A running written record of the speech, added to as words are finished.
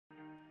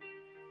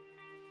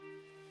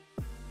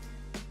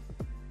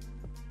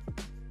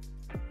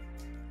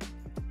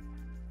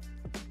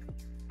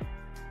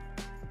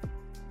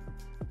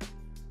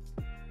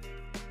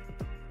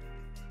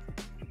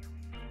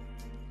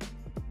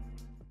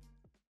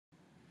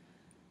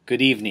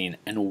Good evening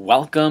and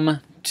welcome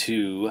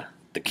to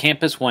the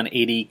Campus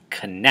 180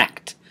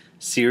 Connect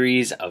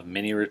series of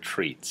mini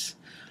retreats.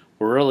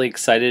 We're really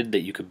excited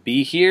that you could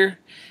be here,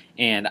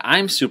 and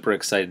I'm super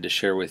excited to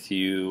share with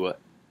you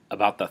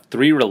about the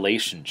three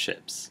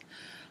relationships.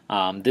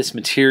 This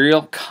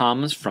material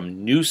comes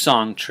from New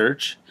Song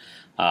Church,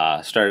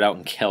 started out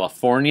in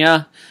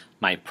California.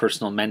 My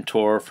personal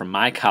mentor from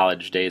my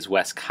college days,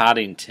 Wes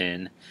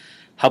Coddington,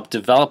 helped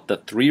develop the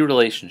three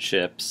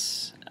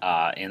relationships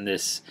in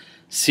this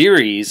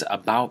series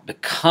about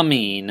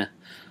becoming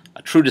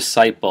a true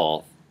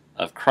disciple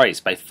of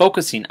Christ by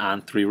focusing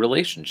on three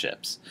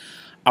relationships: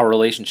 our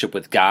relationship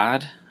with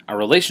God, our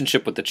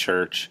relationship with the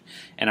church,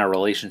 and our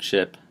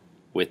relationship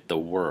with the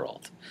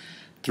world.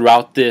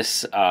 Throughout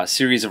this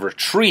series of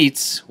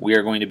retreats, we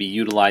are going to be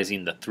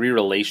utilizing the Three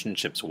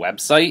Relationships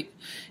website.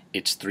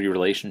 It's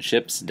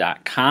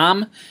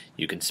threerelationships.com.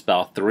 You can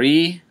spell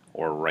three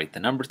or write the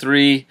number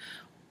three.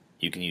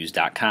 You can use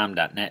 .com,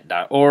 .net,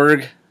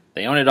 .org.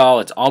 They own it all.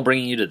 It's all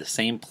bringing you to the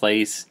same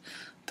place,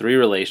 three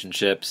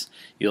relationships.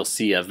 You'll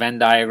see a Venn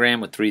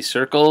diagram with three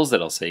circles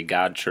that'll say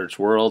God, Church,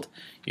 World.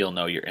 You'll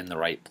know you're in the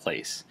right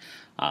place.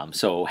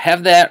 So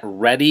have that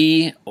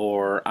ready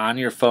or on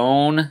your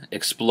phone.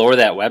 Explore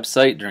that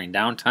website during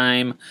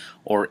downtime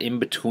or in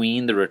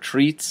between the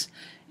retreats.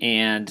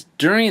 And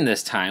during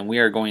this time, we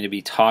are going to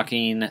be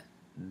talking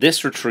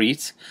this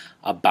retreat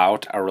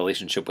about our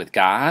relationship with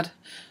God.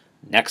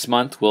 Next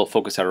month, we'll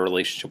focus our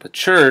relationship with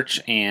church,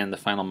 and the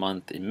final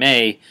month in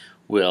May,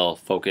 we'll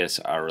focus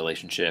our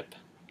relationship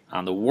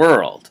on the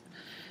world.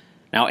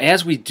 Now,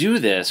 as we do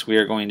this, we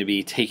are going to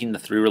be taking the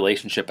three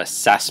relationship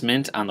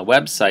assessment on the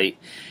website,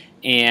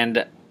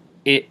 and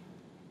it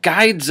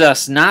guides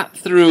us not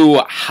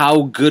through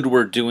how good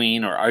we're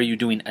doing or are you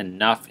doing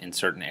enough in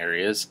certain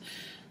areas.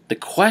 The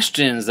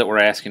questions that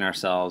we're asking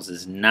ourselves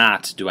is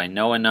not, do I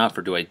know enough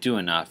or do I do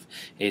enough?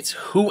 It's,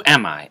 who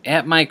am I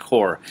at my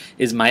core?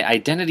 Is my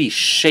identity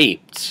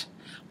shaped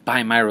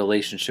by my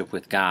relationship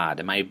with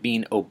God? Am I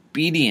being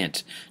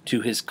obedient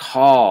to His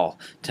call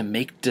to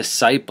make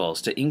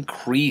disciples, to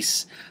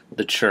increase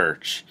the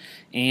church?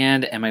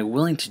 And am I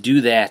willing to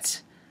do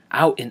that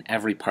out in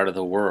every part of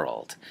the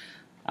world?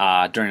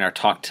 During our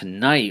talk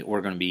tonight,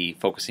 we're going to be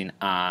focusing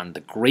on the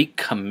Great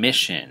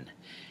Commission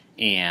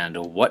and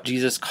what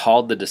Jesus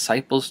called the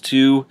disciples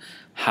to,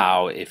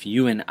 how if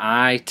you and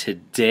I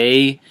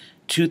today,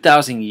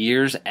 2,000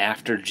 years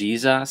after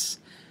Jesus,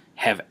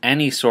 have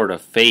any sort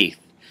of faith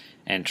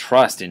and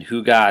trust in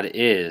who God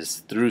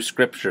is through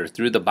Scripture,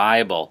 through the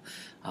Bible,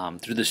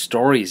 through the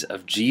stories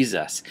of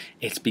Jesus,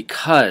 it's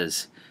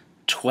because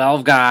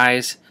 12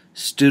 guys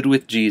stood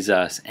with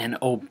Jesus and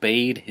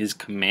obeyed His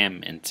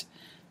commandment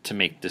to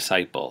make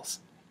disciples.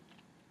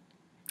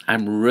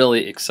 I'm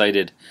really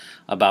excited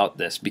about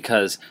this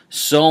because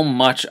so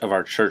much of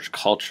our church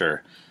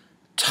culture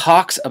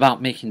talks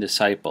about making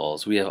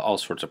disciples. We have all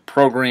sorts of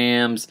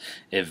programs,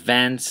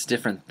 events,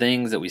 different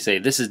things that we say,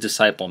 this is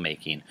disciple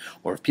making.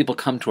 Or if people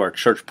come to our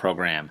church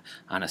program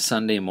on a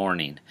Sunday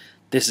morning,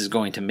 this is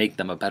going to make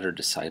them a better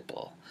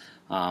disciple.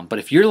 But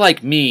if you're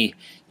like me,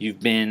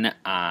 you've been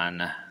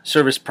on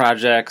service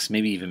projects,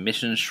 maybe even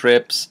mission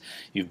trips,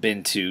 you've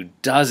been to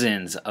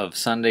dozens of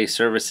Sunday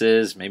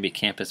services, maybe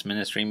campus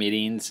ministry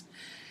meetings,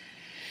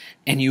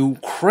 and you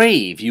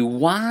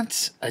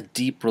want a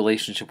deep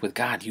relationship with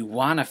God. You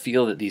want to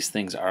feel that these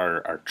things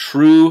are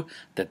true,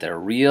 that they're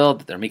real,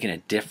 that they're making a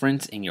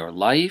difference in your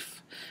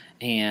life.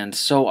 And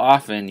so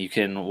often you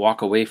can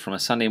walk away from a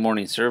Sunday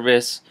morning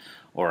service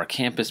or a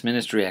campus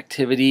ministry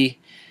activity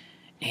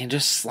and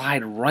just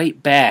slide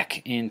right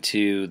back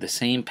into the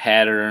same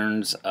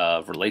patterns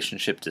of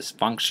relationship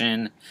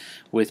dysfunction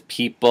with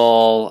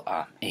people,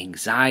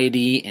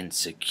 anxiety,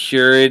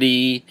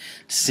 insecurity,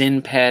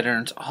 sin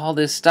patterns, all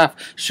this stuff.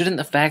 Shouldn't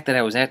the fact that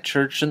I was at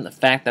church, shouldn't the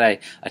fact that I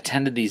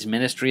attended these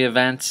ministry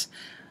events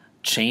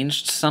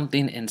changed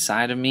something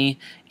inside of me?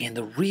 And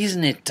the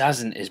reason it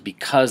doesn't is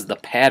because the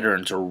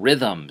patterns or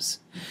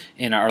rhythms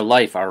in our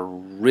life are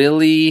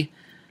really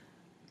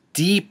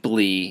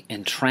deeply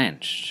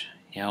entrenched.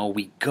 You know,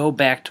 we go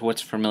back to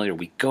what's familiar.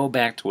 We go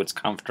back to what's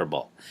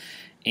comfortable.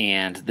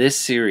 And this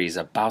series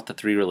about the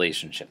three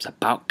relationships,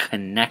 about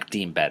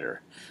connecting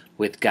better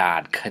with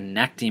God,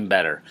 connecting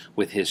better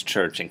with His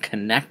church, and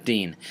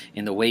connecting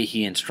in the way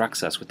He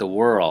instructs us with the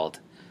world,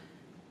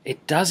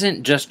 it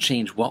doesn't just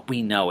change what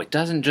we know. It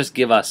doesn't just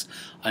give us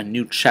a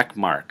new check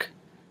mark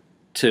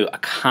to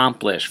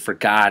accomplish for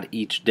God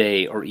each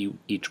day or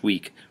each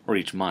week or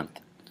each month.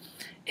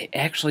 It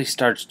actually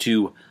starts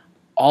to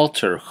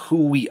alter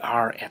who we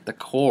are at the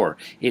core.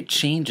 It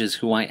changes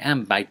who I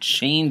am by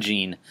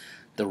changing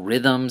the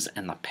rhythms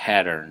and the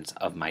patterns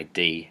of my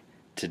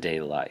day-to-day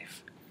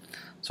life.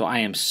 So I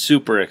am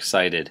super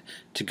excited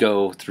to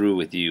go through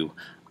with you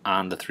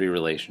on the three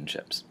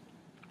relationships.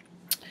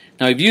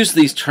 Now, I've used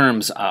these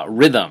terms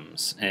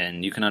rhythms,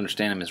 and you can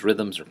understand them as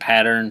rhythms or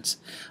patterns,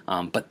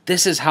 but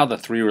this is how the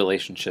three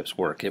relationships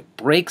work. It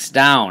breaks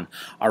down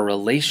our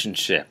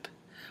relationship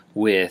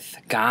with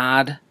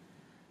God,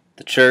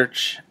 the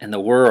church, and the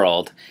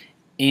world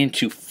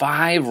into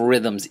 5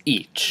 rhythms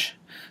each.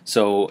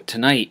 So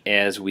tonight,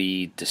 as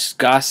we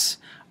discuss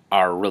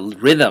our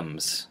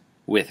rhythms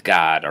with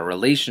God, our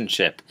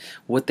relationship,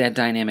 what that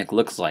dynamic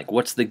looks like,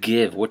 what's the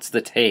give, what's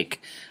the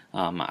take,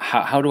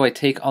 how do I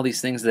take all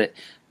these things that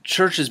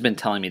church has been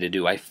telling me to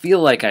do, I feel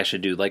like I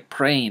should do, like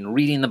praying,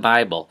 reading the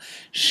Bible,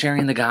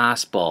 sharing the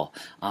gospel,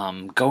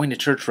 going to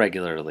church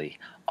regularly,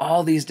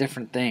 all these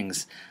different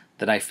things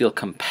that I feel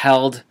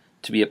compelled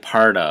to be a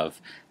part of,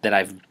 that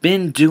I've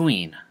been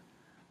doing.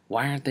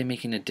 Why aren't they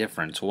making a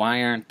difference?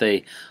 Why aren't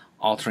they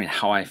altering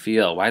how I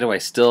feel? Why do I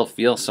still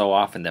feel so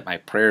often that my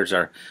prayers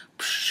are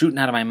shooting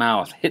out of my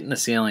mouth, hitting the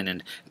ceiling,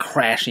 and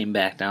crashing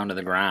back down to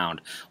the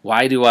ground?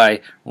 Why do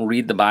I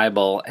read the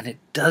Bible and it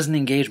doesn't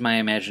engage my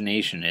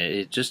imagination?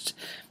 It's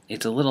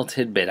a little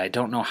tidbit. I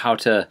don't know how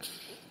to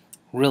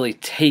really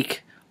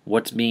take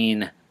what's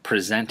being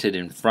presented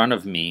in front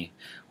of me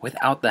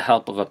without the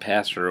help of a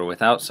pastor or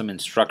without some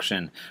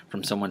instruction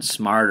from someone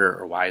smarter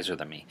or wiser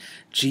than me.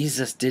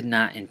 Jesus did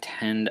not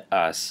intend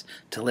us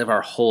to live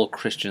our whole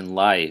Christian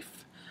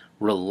life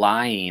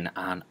relying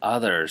on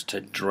others to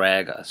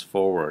drag us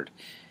forward.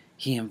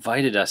 He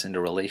invited us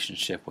into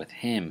relationship with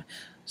Him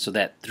so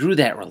that through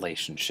that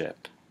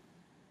relationship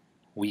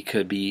we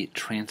could be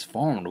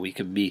transformed, we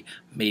could be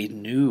made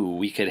new,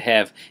 we could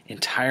have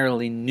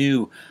entirely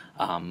new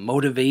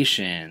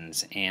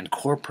motivations and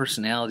core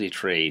personality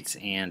traits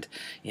and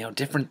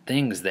different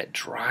things that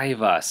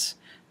drive us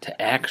to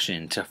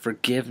action, to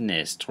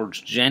forgiveness, towards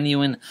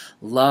genuine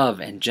love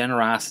and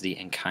generosity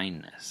and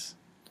kindness.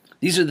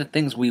 These are the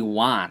things we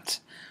want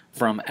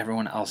from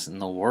everyone else in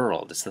the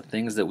world. It's the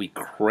things that we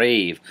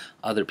crave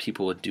other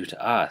people would do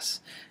to us.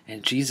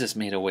 And Jesus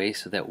made a way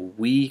so that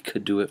we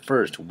could do it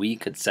first. We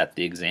could set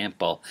the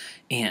example.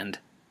 And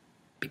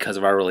because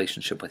of our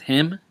relationship with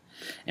Him,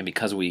 and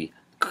because we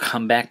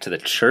come back to the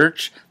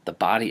church, the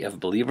body of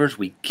believers,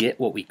 we get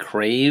what we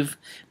crave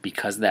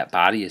because that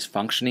body is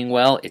functioning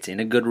well, it's in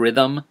a good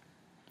rhythm,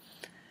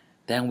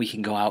 then we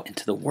can go out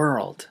into the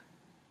world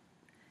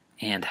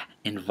and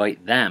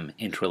invite them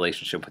into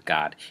relationship with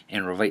God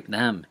and invite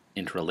them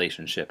into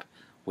relationship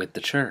with the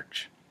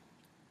church.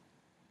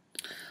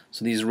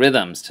 So these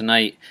rhythms,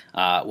 tonight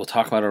we'll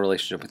talk about our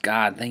relationship with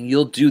God. Then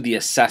you'll do the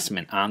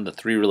assessment on the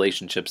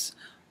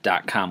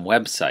 3relationships.com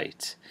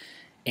website,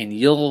 and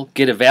you'll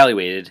get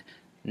evaluated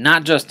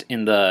not just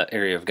in the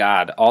area of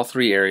God. All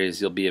 3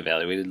 areas you'll be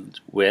evaluated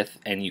with,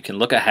 and you can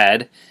look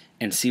ahead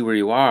and see where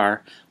you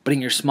are, but in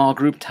your small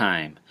group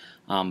time,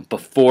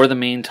 before the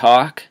main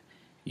talk,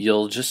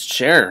 you'll just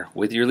share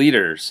with your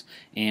leaders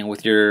and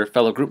with your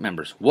fellow group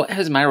members. What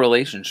has my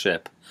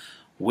relationship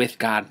with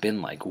God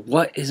been like?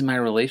 What is my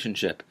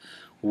relationship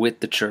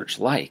with the church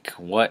like?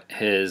 What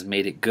has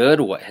made it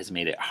good? What has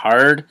made it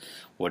hard?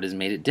 What has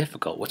made it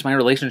difficult? What's my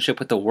relationship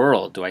with the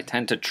world? Do I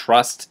tend to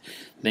trust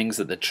things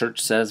that the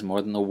church says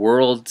more than the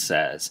world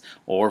says?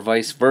 Or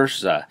vice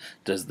versa?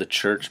 Does the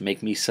church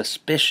make me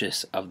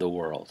suspicious of the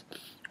world?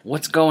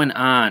 What's going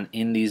on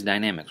in these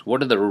dynamics?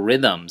 What are the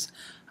rhythms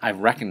I've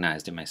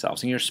recognized in myself?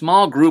 So your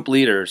small group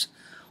leaders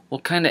will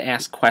kind of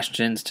ask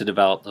questions to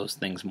develop those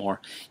things more.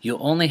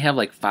 You'll only have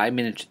like 5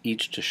 minutes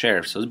each to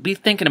share, so be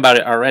thinking about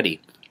it already.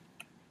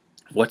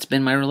 What's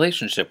been my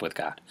relationship with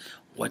God?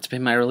 What's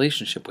been my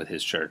relationship with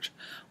His church?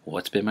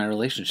 What's been my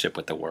relationship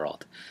with the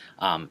world?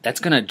 That's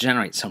going to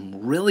generate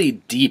some really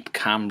deep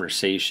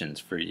conversations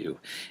for you.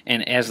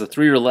 And as the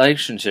 3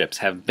 relationships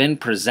have been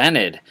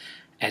presented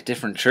at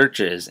different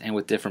churches and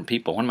with different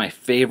people, one of my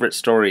favorite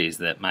stories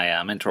that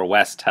my mentor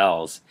Wes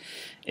tells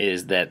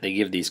is that they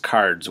give these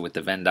cards with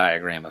the Venn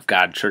diagram of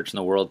God, church, and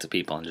the world to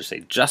people and just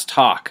say, just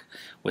talk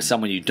with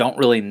someone you don't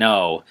really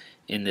know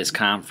in this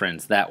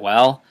conference that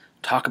well.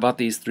 Talk about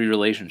these 3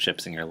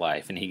 relationships in your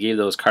life. And he gave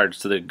those cards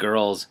to the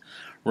girls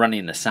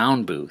running the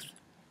sound booth.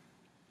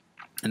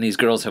 And these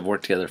girls have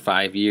worked together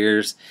 5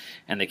 years,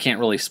 and they can't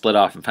really split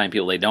off and find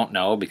people they don't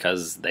know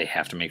because they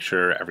have to make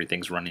sure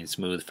everything's running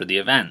smooth for the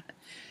event.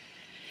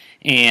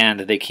 And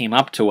they came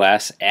up to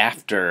us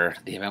after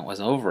the event was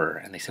over,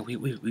 and they said,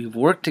 we've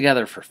worked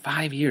together for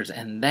 5 years,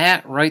 and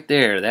that right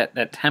there,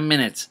 that 10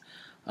 minutes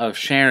of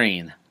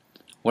sharing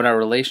what our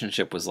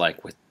relationship was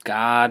like with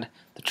God,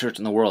 the church,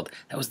 and the world,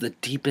 that was the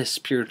deepest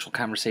spiritual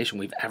conversation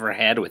we've ever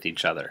had with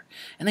each other.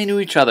 And they knew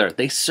each other.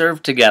 They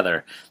served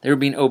together. They were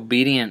being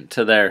obedient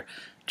to their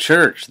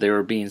church. They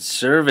were being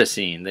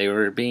servicing. They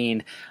were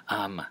being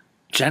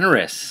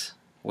generous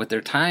with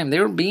their time. They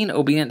were being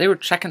obedient. They were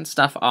checking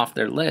stuff off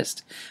their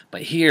list.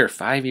 But here,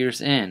 5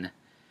 years in,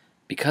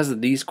 because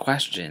of these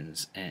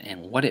questions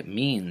and what it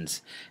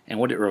means and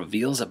what it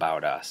reveals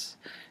about us,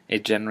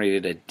 it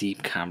generated a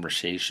deep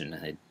conversation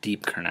and a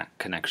deep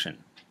connection.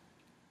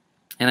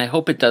 And I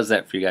hope it does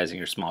that for you guys in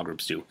your small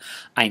groups too.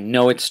 I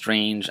know it's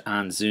strange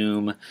on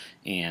Zoom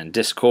and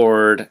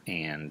Discord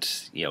and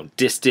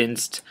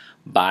distanced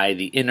by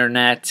the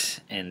internet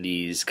and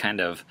these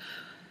kind of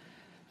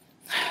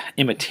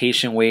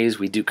imitation ways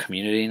we do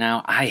community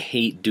now. I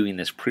hate doing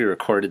this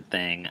pre-recorded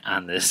thing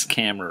on this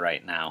camera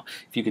right now.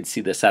 If you could see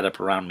the setup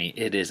around me,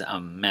 it is a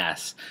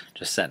mess.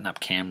 Just setting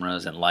up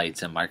cameras and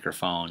lights and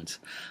microphones.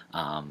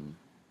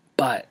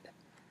 but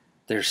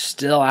there's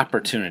still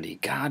opportunity.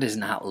 God is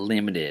not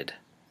limited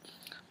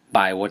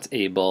by what's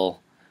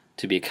able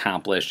to be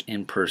accomplished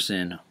in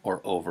person or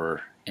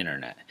over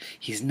internet.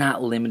 He's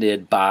not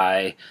limited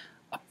by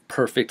a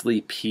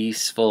perfectly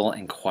peaceful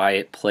and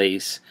quiet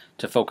place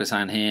to focus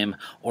on Him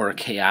or a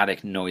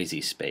chaotic,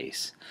 noisy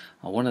space.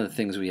 One of the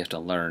things we have to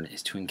learn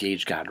is to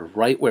engage God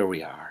right where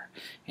we are,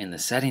 in the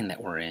setting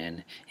that we're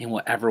in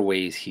whatever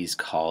ways He's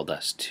called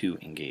us to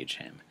engage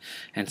Him.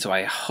 And so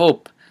I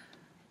hope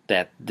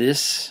that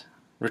this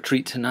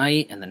retreat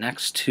tonight and the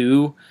next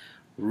two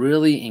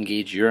really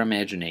engage your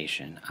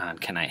imagination on,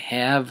 can I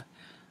have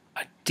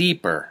a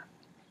deeper,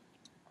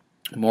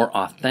 more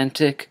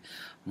authentic,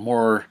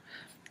 more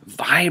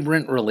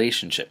vibrant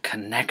relationship,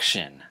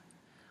 connection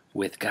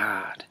with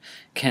God?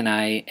 Can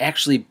I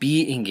actually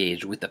be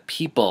engaged with the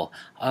people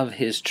of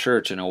His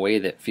church in a way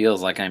that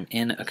feels like I'm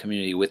in a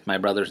community with my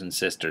brothers and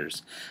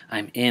sisters?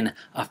 I'm in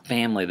a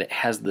family that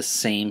has the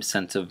same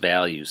sense of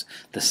values,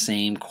 the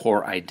same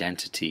core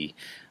identity,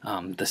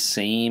 the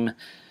same...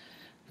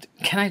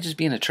 Can I just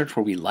be in a church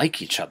where we like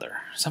each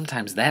other?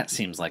 Sometimes that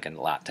seems like a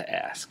lot to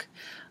ask.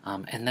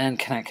 And then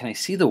can I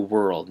see the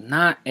world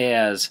not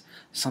as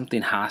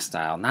something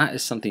hostile, not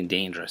as something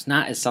dangerous,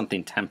 not as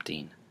something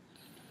tempting,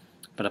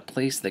 but a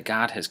place that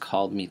God has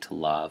called me to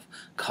love,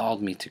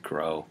 called me to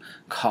grow,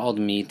 called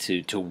me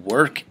to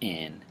work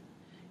in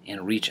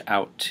and reach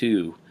out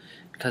to,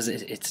 because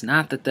it's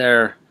not that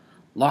they're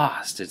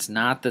lost, it's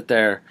not that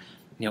they're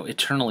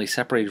eternally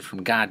separated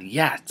from God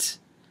yet.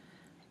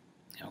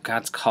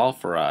 God's call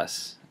for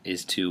us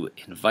is to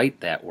invite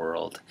that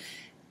world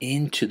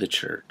into the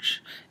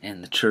church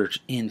and the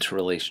church into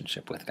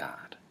relationship with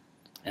God.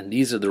 And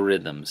these are the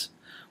rhythms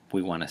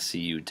we want to see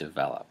you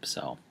develop.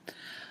 So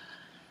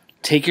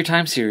take your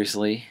time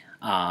seriously.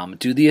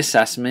 Do the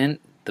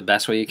assessment the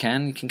best way you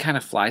can. You can kind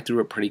of fly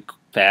through it pretty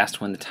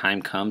fast when the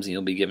time comes, and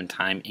you'll be given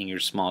time in your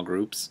small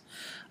groups.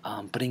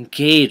 But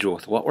engage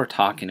with what we're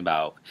talking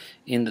about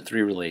in the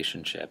three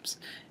relationships.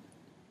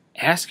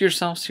 Ask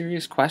yourself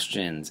serious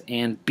questions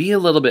and be a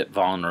little bit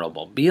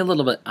vulnerable. Be a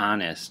little bit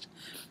honest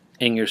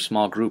in your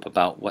small group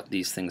about what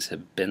these things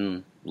have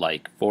been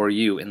like for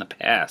you in the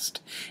past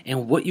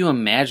and what you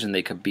imagine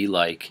they could be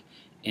like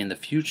in the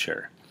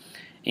future.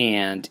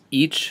 And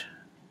each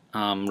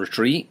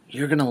retreat,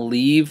 you're going to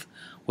leave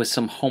with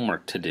some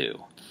homework to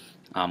do.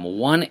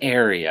 One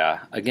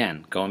area,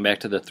 again, going back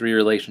to the Three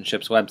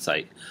Relationships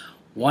website,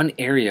 one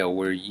area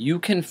where you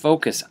can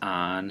focus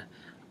on,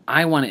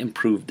 I want to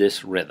improve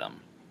this rhythm.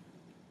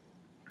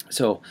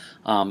 So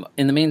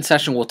in the main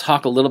session, we'll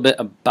talk a little bit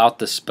about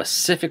the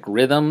specific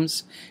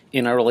rhythms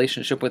in our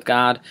relationship with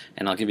God,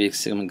 and I'll give you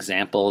some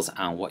examples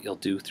on what you'll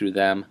do through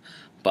them.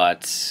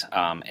 But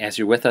as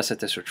you're with us at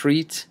this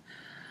retreat,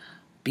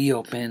 be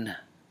open,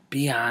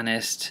 be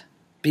honest,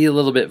 be a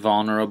little bit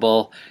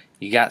vulnerable.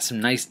 You got some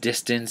nice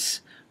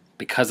distance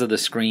because of the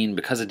screen,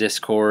 because of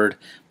Discord,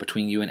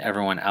 between you and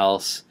everyone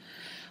else.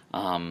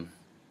 But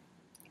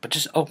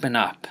just open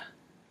up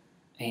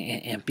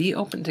and be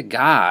open to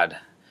God.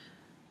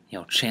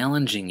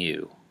 Challenging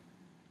you,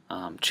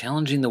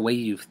 challenging the way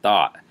you've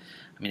thought.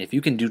 I mean, if you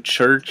can do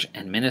church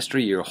and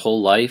ministry your whole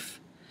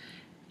life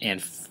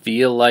and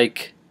feel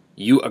like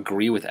you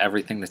agree with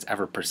everything that's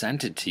ever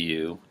presented to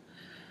you,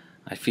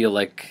 I feel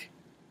like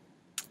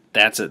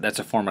that's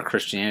a form of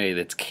Christianity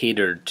that's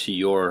catered to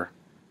your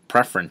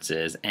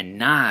preferences and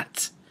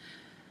not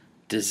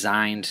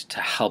designed to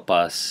help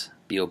us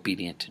be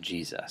obedient to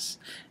Jesus.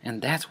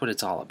 And that's what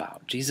it's all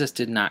about. Jesus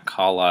did not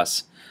call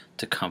us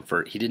to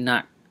comfort. He did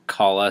not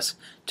call us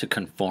to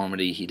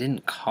conformity. He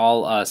didn't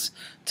call us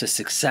to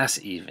success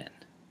even.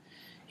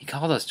 He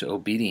called us to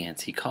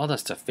obedience. He called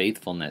us to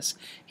faithfulness.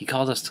 He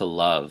called us to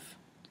love.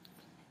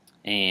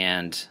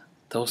 And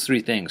those three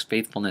things,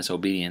 faithfulness,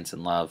 obedience,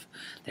 and love,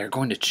 they're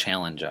going to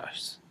challenge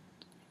us.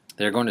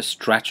 They're going to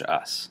stretch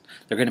us.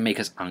 They're going to make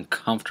us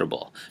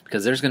uncomfortable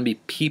because there's going to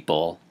be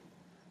people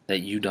that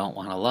you don't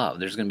want to love.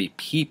 There's going to be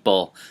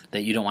people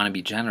that you don't want to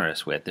be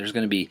generous with. There's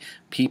going to be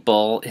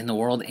people in the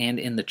world and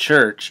in the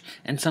church,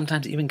 and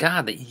sometimes even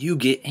God, that you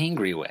get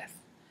angry with.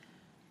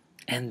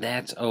 And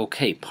that's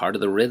okay. Part of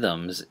the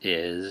rhythms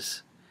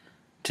is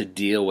to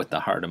deal with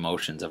the hard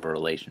emotions of a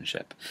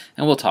relationship.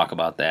 And we'll talk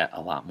about that a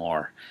lot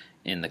more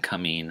in the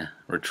coming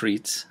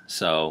retreats.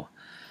 So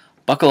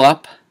buckle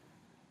up,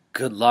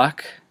 good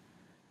luck,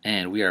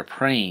 and we are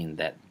praying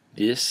that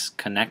this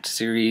Connect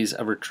series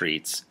of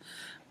retreats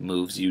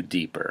moves you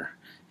deeper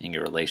in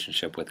your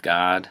relationship with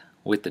God,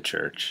 with the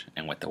church,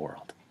 and with the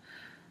world.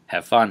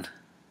 Have fun.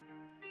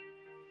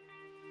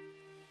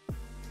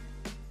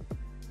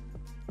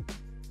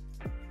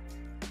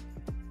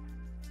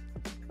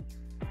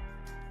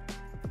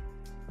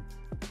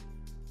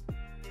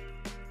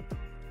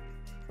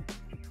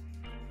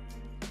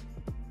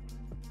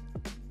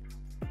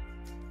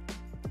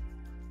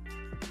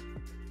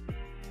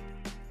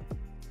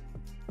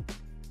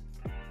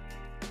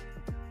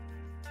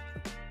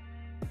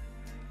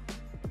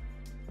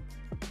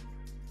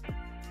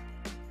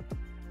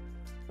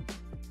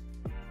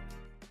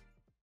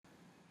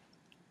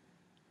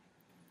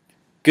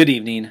 Good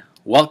evening.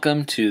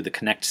 Welcome to the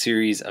Connect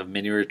series of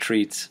mini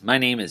retreats. My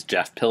name is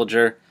Jeff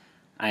Pilger.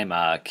 I'm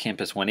a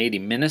Campus 180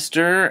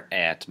 minister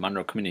at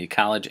Monroe Community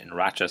College in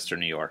Rochester,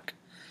 New York.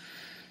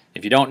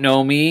 If you don't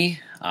know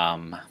me,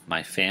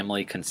 my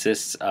family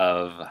consists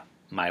of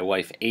my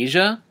wife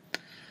Asia,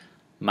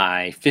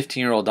 my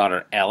 15-year-old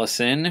daughter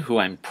Allison, who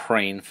I'm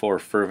praying for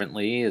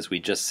fervently as we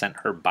just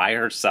sent her by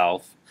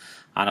herself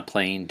on a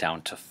plane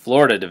down to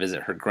Florida to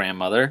visit her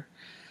grandmother.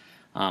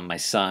 My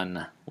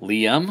son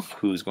Liam,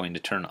 who's going to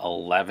turn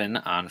 11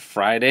 on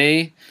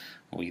Friday.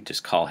 We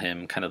just call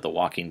him kind of the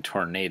walking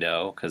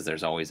tornado because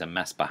there's always a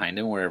mess behind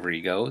him wherever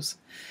he goes.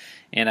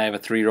 And I have a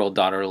 3-year-old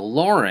daughter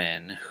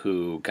Lauren,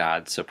 who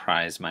God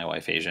surprised my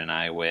wife Asia and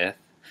I with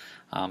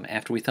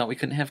after we thought we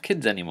couldn't have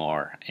kids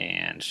anymore.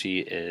 And she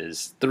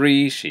is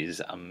 3.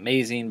 She's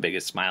amazing,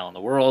 biggest smile in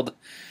the world,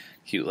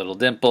 cute little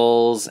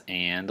dimples,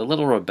 and a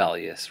little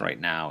rebellious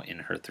right now in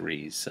her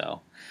 3s.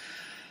 So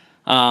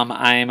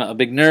I'm a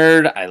big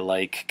nerd. I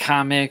like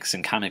comics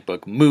and comic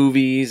book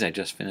movies. I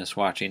just finished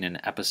watching an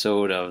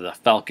episode of The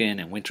Falcon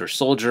and Winter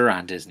Soldier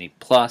on Disney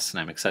Plus, and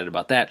I'm excited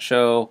about that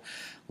show.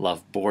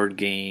 Love board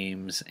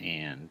games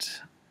and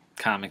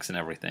comics and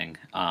everything.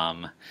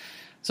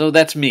 So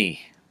that's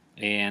me.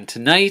 And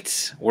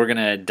tonight we're going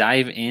to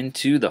dive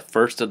into the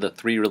first of the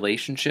 3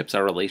 relationships,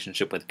 our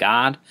relationship with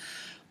God,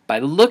 by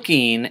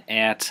looking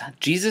at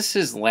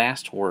Jesus'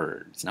 last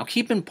words. Now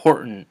keep in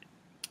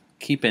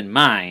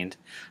mind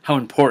how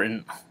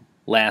important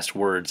last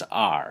words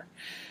are.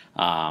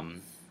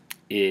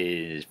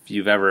 If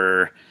you've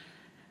ever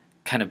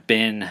kind of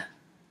been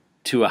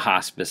to a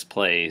hospice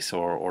place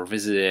or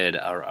visited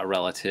a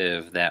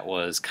relative that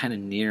was kind of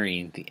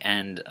nearing the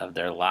end of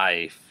their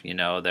life,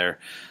 they're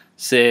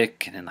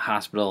sick and in the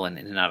hospital and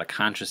in and out of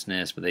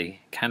consciousness, but they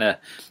kind of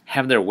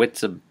have their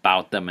wits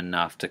about them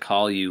enough to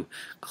call you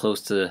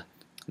close to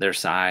their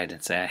side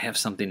and say, I have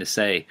something to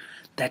say.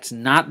 That's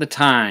not the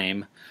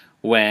time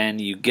when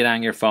you get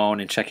on your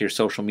phone and check your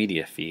social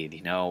media feed.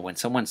 When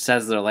someone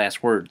says their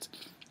last words,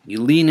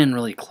 you lean in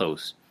really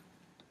close.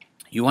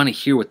 You want to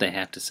hear what they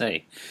have to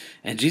say.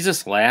 And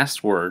Jesus'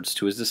 last words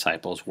to his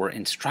disciples were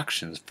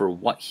instructions for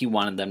what he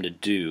wanted them to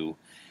do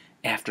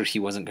after he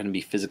wasn't going to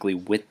be physically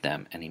with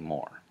them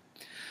anymore.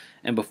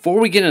 And before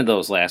we get into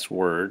those last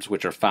words,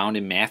 which are found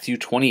in Matthew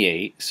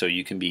 28, so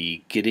you can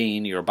be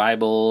getting your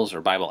Bibles or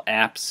Bible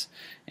apps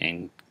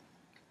and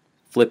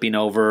flipping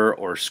over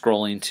or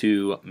scrolling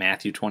to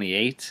Matthew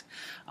 28,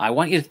 I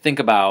want you to think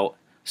about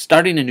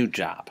starting a new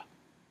job.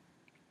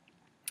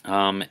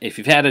 If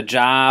you've had a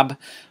job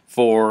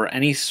for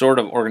any sort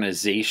of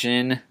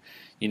organization,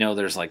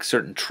 there's like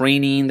certain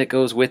training that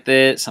goes with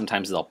it.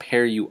 Sometimes they'll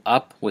pair you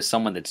up with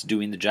someone that's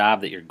doing the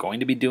job that you're going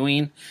to be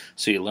doing,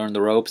 so you learn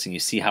the ropes and you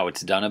see how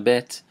it's done a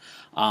bit.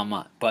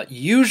 But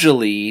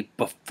usually,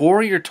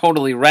 before you're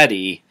totally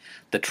ready,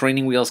 the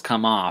training wheels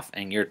come off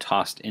and you're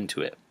tossed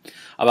into it.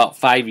 About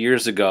 5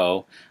 years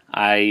ago,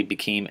 I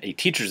became a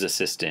teacher's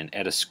assistant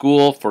at a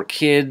school for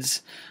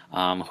kids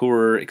who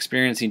were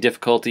experiencing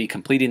difficulty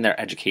completing their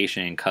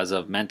education because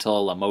of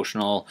mental,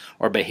 emotional,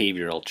 or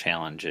behavioral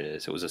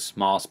challenges. It was a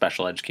small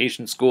special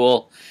education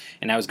school,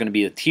 and I was going to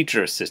be a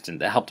teacher assistant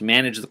that helped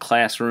manage the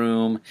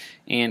classroom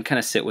and kind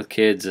of sit with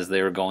kids as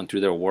they were going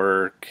through their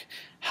work,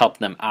 help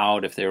them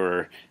out if they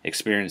were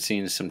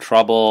experiencing some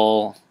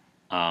trouble,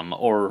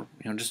 or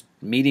just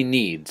meeting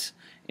needs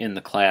in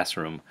the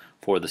classroom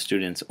for the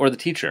students or the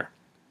teacher.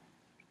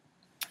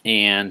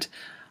 And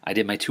I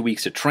did my 2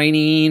 weeks of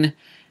training,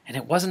 and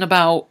it wasn't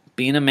about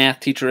being a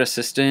math teacher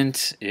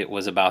assistant. It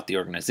was about the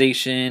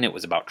organization. It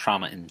was about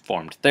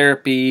trauma-informed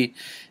therapy.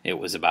 It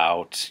was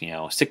about,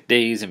 sick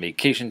days and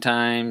vacation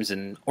times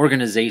and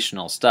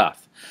organizational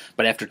stuff.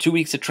 But after 2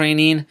 weeks of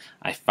training,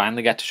 I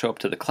finally got to show up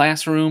to the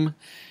classroom.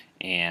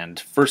 And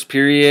first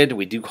period,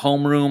 we do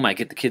homeroom. I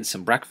get the kids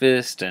some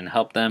breakfast and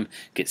help them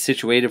get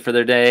situated for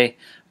their day.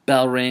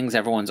 Bell rings,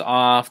 everyone's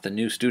off. The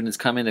new students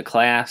come into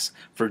class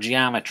for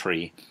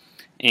geometry.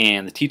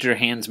 And the teacher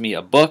hands me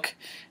a book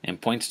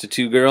and points to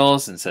 2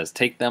 girls and says,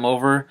 take them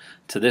over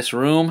to this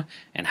room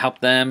and help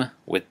them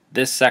with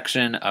this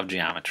section of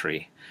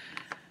geometry.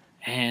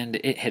 And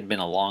it had been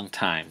a long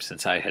time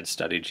since I had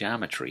studied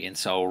geometry. And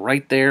so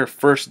right there,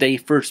 first day,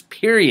 first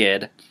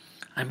period,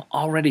 I'm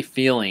already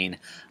feeling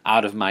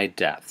out of my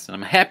depths. And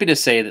I'm happy to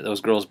say that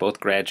those girls both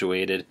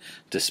graduated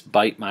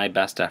despite my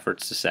best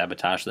efforts to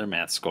sabotage their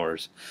math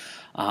scores.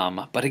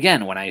 But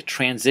again, when I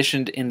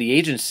transitioned in the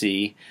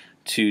agency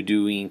to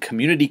doing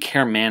community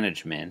care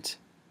management,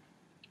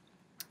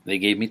 they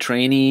gave me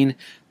training,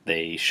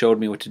 they showed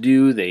me what to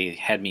do, they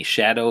had me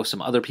shadow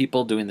some other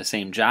people doing the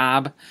same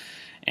job,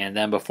 and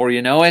then before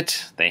you know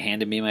it, they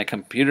handed me my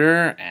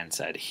computer and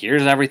said,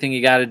 here's everything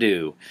you got to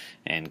do,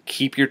 and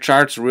keep your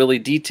charts really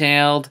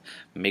detailed,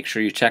 make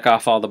sure you check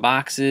off all the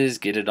boxes,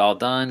 get it all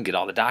done, get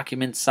all the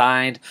documents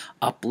signed,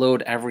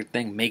 upload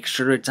everything, make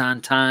sure it's on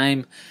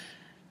time,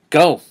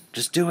 go,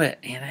 just do it.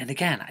 And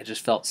again, I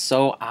just felt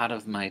so out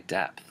of my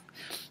depth.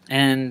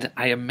 And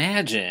I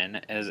imagine,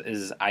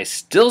 as I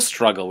still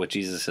struggle with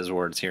Jesus'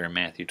 words here in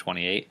Matthew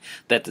 28,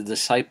 that the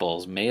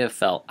disciples may have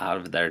felt out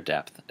of their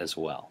depth as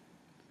well.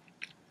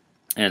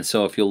 And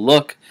so if you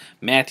look,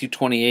 Matthew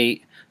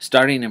 28,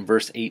 starting in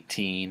verse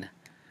 18,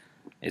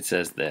 it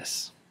says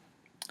this.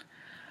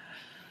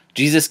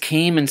 Jesus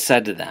came and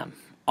said to them,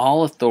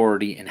 "All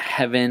authority in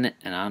heaven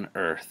and on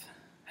earth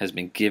has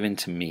been given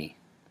to me.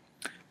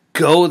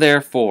 Go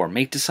therefore,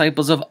 make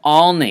disciples of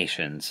all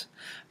nations,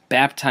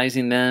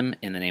 baptizing them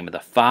in the name of the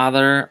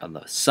Father, of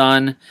the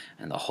Son,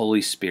 and the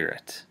Holy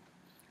Spirit,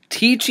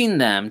 teaching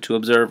them to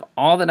observe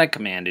all that I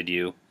commanded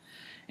you,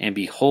 and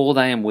behold,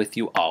 I am with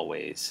you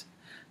always,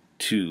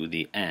 to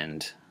the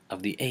end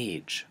of the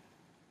age."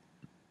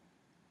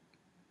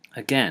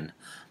 Again,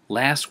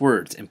 last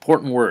words,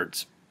 important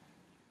words.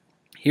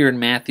 Here in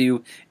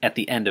Matthew, at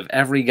the end of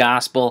every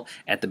gospel,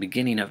 at the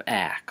beginning of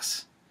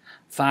Acts.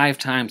 5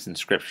 times in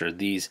Scripture,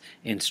 these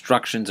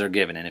instructions are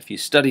given. And if you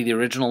study the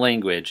original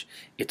language,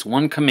 it's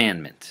one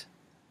commandment: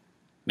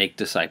 make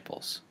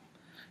disciples.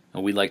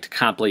 And we like to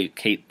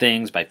complicate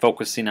things by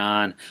focusing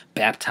on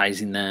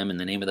baptizing them in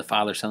the name of the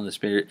Father, Son, and the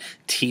Spirit,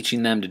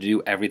 teaching them to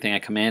do everything I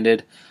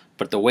commanded.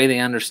 But the way they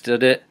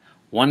understood it,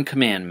 one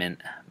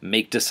commandment,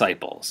 make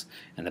disciples.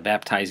 And the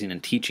baptizing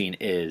and teaching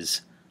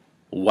is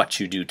what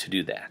you do to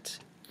do that.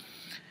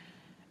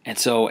 And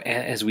so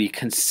as we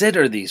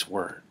consider these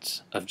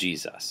words of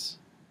Jesus,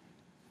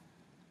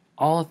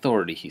 all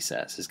authority, he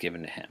says, is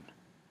given to him.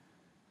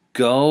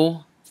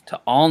 Go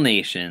to all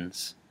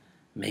nations,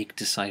 make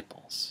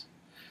disciples.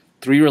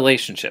 3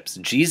 relationships.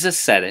 Jesus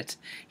said it.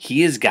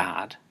 He is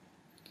God.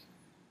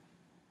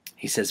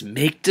 He says,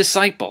 make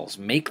disciples,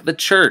 make the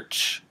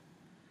church,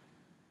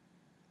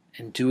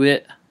 and do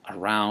it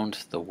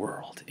around the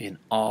world, in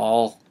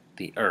all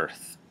the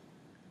earth.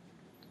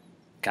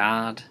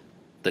 God,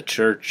 the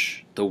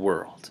church, the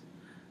world.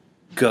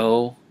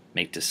 Go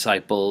make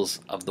disciples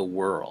of the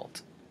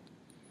world.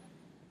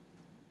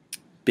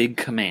 Big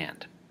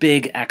command,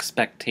 big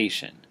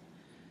expectation.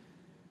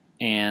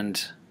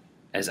 And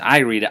as I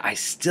read it, I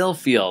still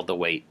feel the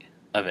weight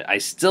of it. I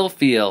still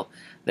feel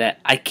that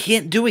I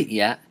can't do it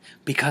yet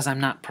because I'm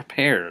not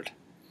prepared.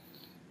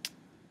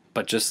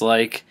 But just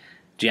like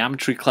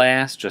geometry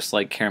class, just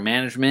like care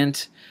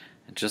management,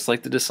 and just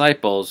like the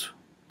disciples,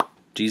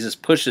 Jesus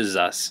pushes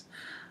us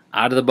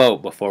out of the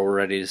boat before we're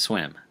ready to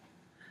swim.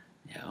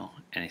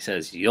 And he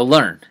says, you'll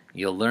learn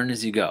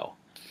as you go.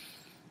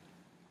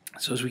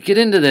 So as we get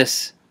into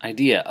this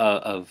idea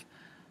of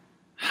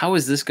how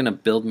is this going to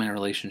build my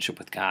relationship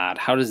with God,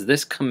 how does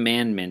this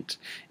commandment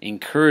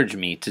encourage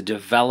me to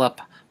develop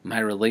my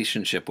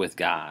relationship with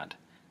God,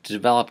 to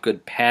develop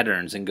good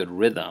patterns and good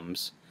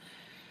rhythms,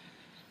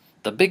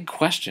 the big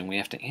question we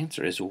have to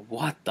answer is,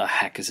 what the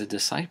heck is a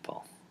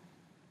disciple?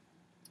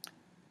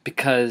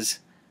 Because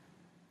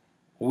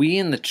we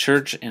in the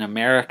church in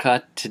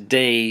America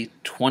today,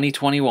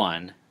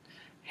 2021,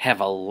 have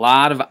a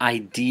lot of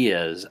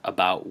ideas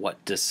about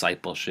what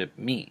discipleship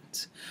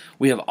means.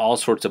 We have all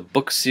sorts of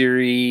book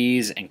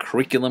series and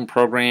curriculum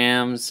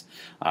programs.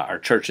 Our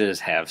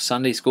churches have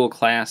Sunday school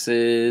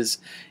classes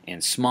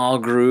and small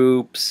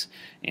groups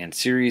and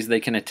series they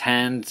can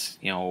attend.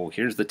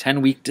 Here's the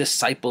 10-week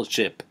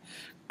discipleship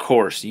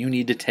course you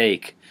need to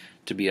take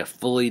to be a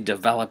fully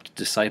developed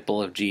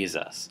disciple of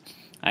Jesus.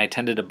 I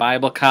attended a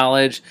Bible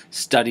college,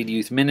 studied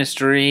youth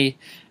ministry,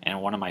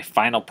 and one of my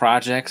final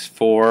projects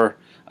for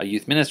a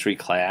youth ministry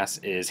class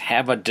is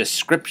have a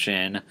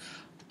description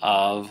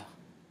of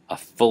a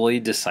fully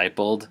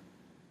discipled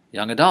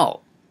young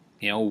adult.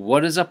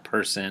 What does a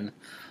person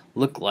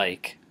look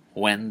like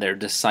when they're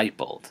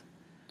discipled?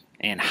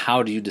 And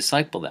how do you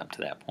disciple them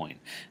to that point?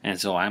 And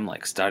so I'm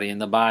studying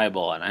the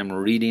Bible, and I'm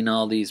reading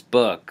all these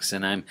books,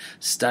 and I'm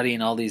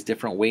studying all these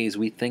different ways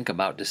we think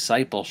about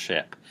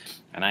discipleship.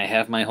 And I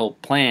have my whole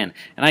plan.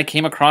 And I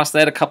came across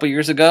that a couple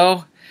years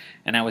ago,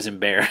 and I was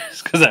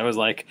embarrassed because I was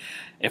like,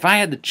 if I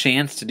had the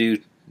chance to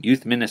do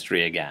youth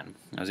ministry again,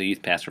 I was a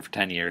youth pastor for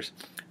 10 years,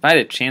 if I had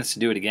a chance to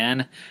do it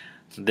again,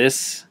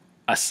 this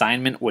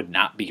assignment would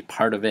not be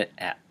part of it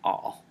at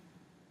all.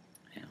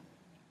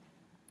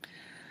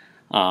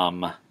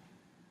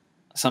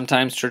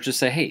 Sometimes churches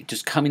say, hey,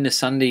 just coming to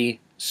Sunday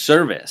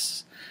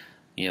service,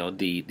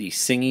 the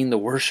singing, the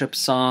worship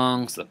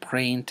songs, the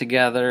praying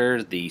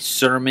together, the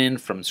sermon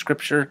from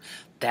Scripture,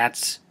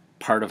 that's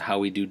part of how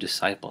we do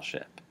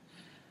discipleship.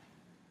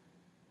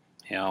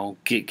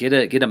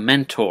 Get a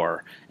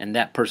mentor, and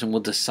that person will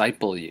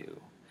disciple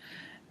you.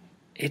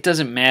 It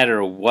doesn't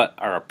matter what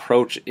our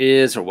approach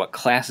is, or what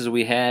classes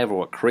we have, or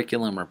what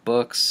curriculum or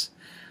books.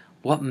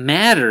 What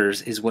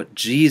matters is what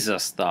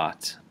Jesus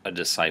thought a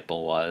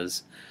disciple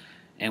was,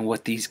 and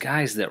what these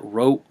guys that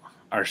wrote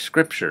our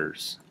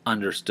scriptures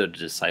understood a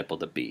disciple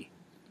to be.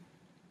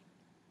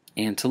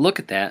 And to look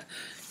at that,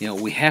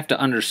 we have to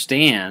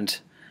understand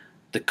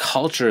the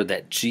culture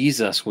that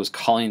Jesus was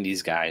calling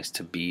these guys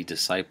to be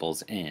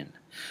disciples in.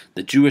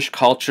 The Jewish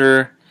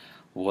culture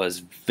was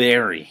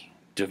very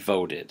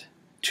devoted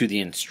to the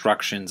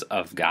instructions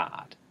of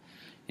God.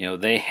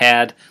 They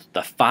had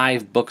the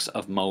 5 books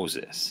of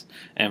Moses,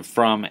 and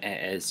from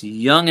as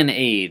young an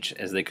age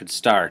as they could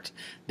start,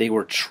 they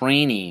were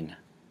training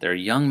their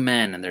young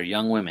men and their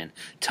young women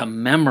to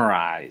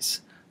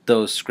memorize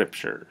those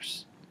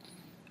scriptures.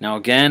 Now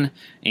again,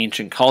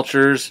 ancient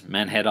cultures,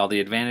 men had all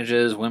the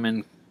advantages,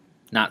 women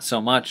not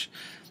so much.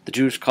 The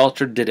Jewish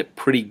culture did it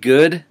pretty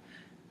good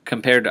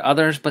compared to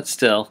others, but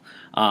still,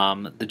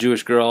 the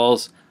Jewish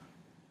girls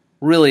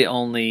really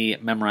only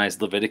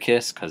memorized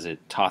Leviticus because it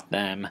taught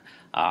them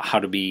how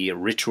to be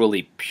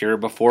ritually pure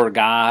before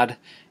God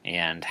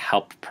and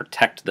help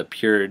protect the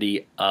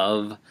purity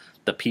of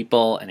the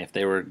people. And if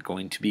they were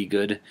going to be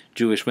good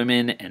Jewish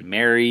women and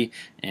marry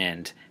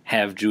and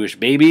have Jewish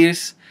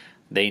babies,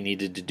 they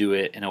needed to do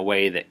it in a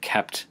way that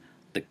kept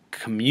the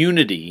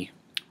community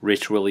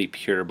ritually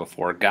pure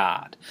before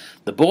God.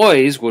 The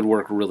boys would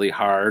work really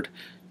hard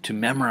to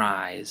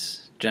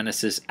memorize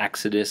Genesis,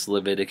 Exodus,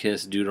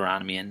 Leviticus,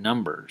 Deuteronomy, and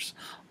Numbers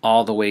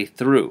all the way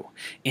through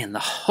in the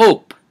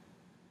hope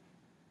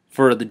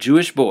for the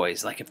Jewish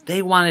boys, like if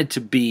they wanted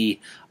to be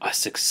a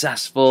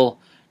successful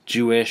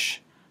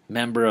Jewish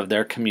member of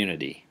their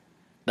community,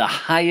 the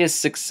highest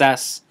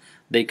success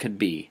they could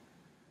be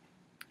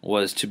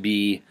was to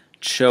be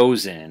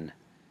chosen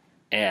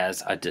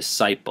as a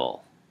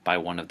disciple by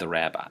one of the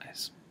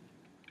rabbis.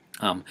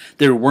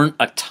 There weren't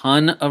a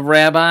ton of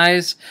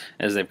rabbis,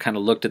 as they've kind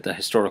of looked at the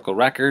historical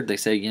record. They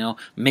say,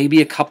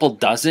 maybe a couple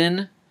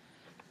dozen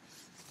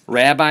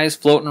rabbis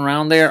floating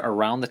around there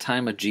around the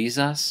time of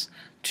Jesus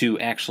to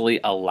actually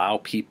allow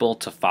people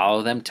to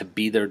follow them, to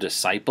be their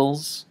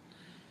disciples.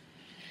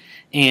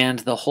 And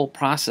the whole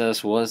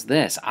process was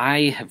this.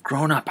 I have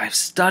grown up, I've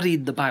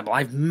studied the Bible,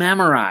 I've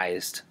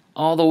memorized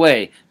all the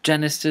way,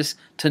 Genesis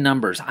to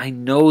Numbers. I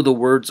know the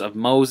words of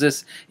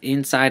Moses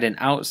inside and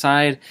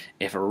outside.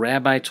 If a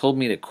rabbi told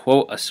me to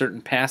quote a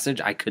certain passage,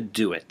 I could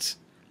do it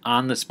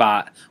on the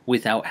spot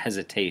without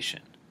hesitation.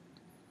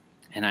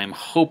 And I'm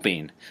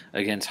hoping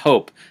against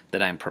hope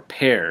that I'm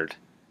prepared,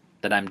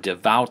 that I'm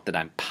devout, that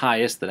I'm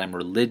pious, that I'm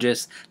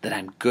religious, that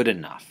I'm good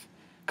enough.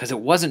 Because it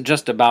wasn't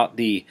just about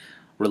the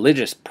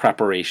religious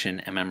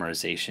preparation and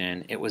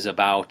memorization. It was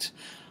about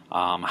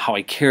how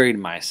I carried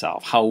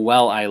myself, how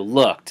well I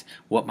looked,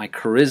 what my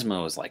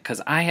charisma was like. Because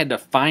I had to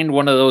find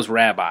one of those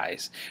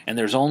rabbis, and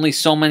there's only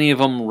so many of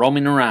them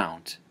roaming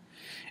around.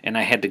 And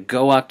I had to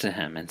go up to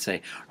him and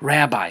say,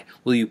 "Rabbi,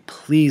 will you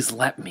please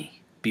let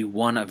me be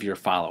one of your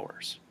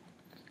followers?"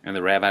 And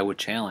the rabbi would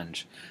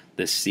challenge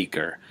this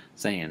seeker,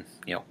 saying,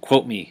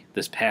 quote me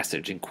this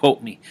passage and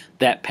quote me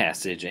that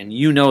passage. And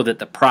you know that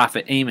the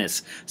prophet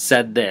Amos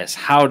said this.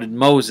 How did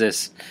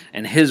Moses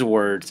and his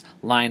words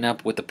line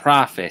up with the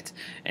prophet?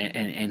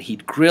 And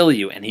he'd grill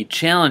you and he'd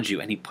challenge you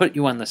and he'd put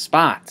you on the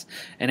spot.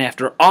 And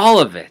after all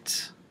of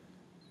it,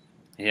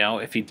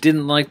 if he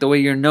didn't like the way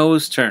your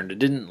nose turned, or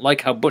didn't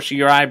like how bushy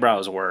your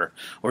eyebrows were,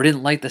 or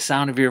didn't like the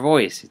sound of your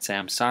voice, he'd say,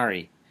 "I'm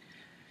sorry.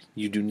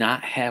 You do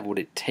not have what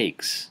it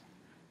takes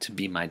to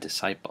be my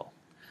disciple.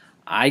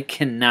 I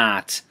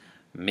cannot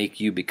make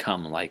you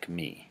become like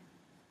me.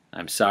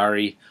 I'm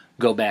sorry.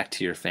 Go back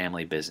to your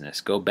family business.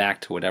 Go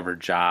back to whatever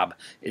job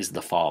is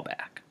the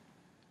fallback."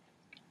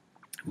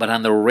 But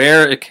on the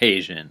rare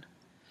occasion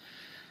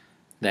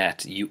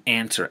that you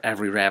answer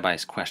every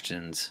rabbi's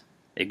questions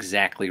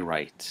exactly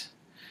right,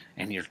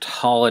 and you're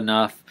tall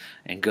enough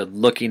and good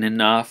looking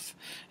enough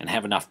and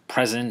have enough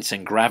presence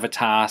and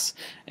gravitas,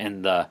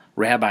 and the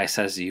rabbi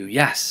says to you,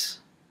 yes,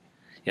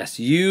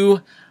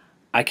 you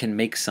I can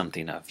make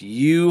something of.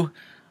 You,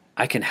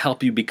 I can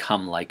help you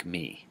become like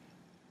me.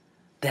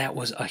 That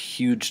was a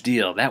huge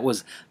deal. That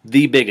was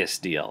the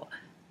biggest deal.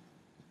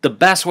 The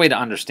best way to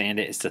understand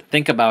it is to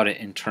think about it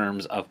in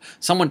terms of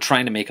someone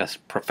trying to make a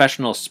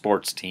professional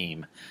sports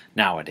team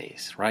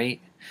nowadays,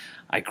 right?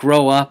 I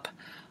grow up,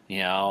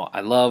 I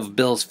love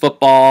Bills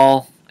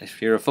football,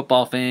 if you're a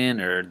football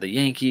fan, or the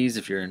Yankees,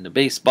 if you're into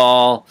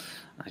baseball.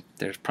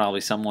 There's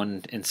probably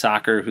someone in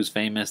soccer who's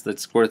famous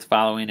that's worth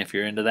following if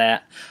you're into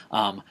that.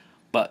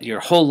 But your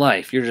whole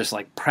life, you're just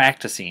like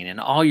practicing, and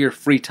all your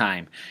free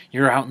time,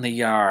 you're out in the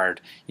yard,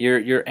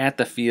 you're at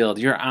the field,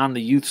 you're on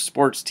the youth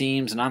sports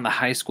teams and on the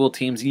high school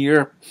teams.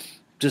 You're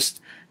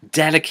just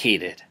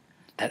dedicated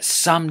that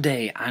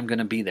someday I'm going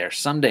to be there.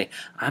 Someday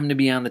I'm going to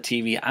be on the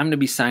TV. I'm going to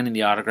be signing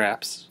the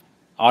autographs.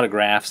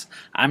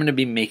 I'm going to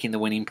be making the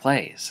winning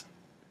plays.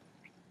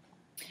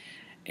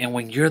 And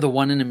when you're the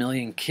 1 in a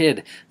million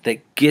kid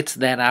that gets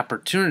that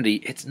opportunity,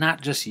 it's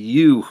not just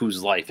you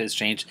whose life has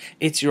changed,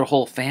 it's your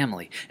whole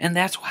family. And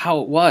that's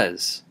how it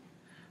was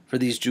for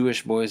these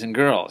Jewish boys and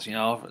girls.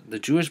 The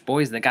Jewish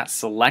boys that got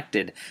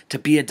selected to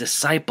be a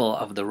disciple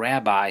of the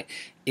rabbi,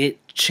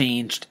 it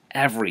changed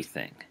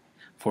everything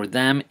for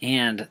them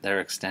and their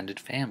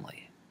extended family.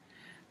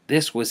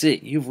 This was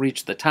it. You've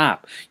reached the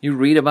top. You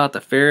read about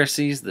the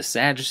Pharisees, the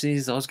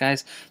Sadducees, those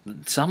guys.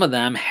 Some of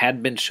them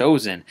had been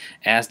chosen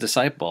as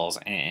disciples,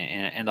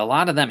 and a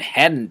lot of them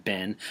hadn't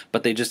been,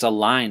 but they just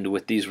aligned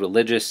with these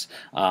religious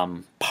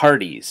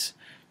parties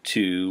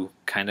to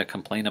kind of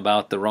complain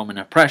about the Roman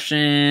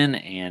oppression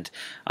and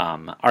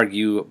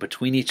argue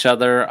between each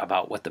other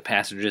about what the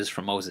passages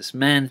from Moses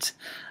meant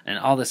and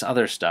all this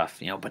other stuff.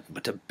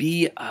 But to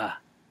be a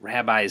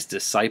rabbi's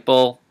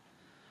disciple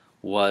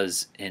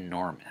was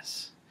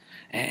enormous.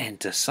 And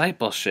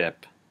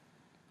discipleship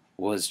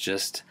was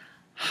just,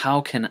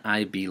 how can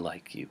I be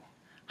like you?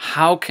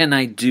 How can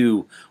I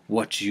do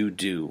what you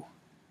do?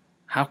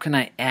 How can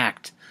I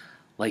act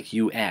like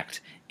you act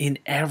in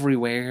every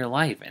way of your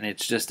life? And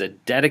it's just a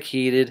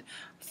dedicated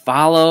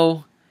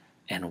follow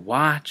and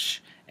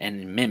watch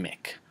and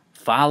mimic.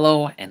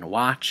 Follow and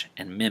watch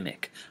and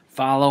mimic.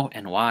 Follow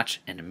and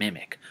watch and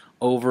mimic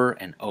over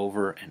and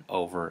over and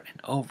over and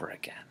over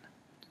again.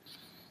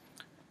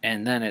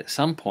 And then at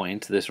some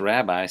point, this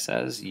rabbi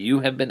says,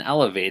 you have been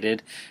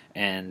elevated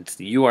and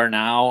you are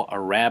now a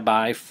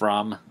rabbi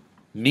from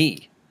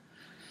me.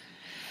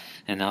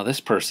 And now this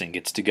person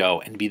gets to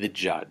go and be the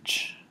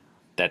judge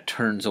that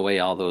turns away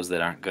all those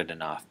that aren't good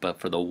enough. But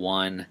for the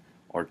one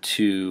or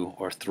two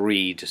or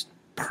three just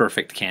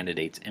perfect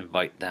candidates,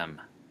 invite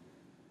them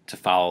to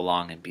follow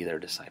along and be their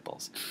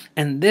disciples.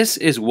 And this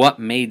is what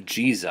made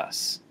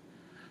Jesus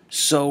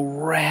so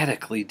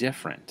radically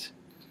different.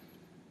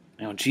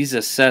 You know,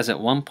 Jesus says at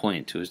one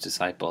point to his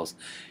disciples,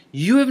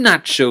 you have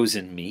not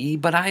chosen me,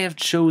 but I have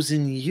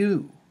chosen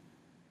you.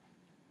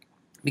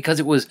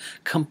 Because it was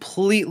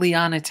completely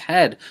on its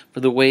head for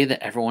the way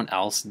that everyone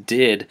else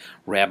did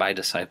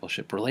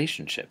rabbi-discipleship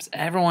relationships.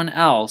 Everyone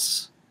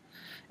else,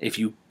 if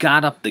you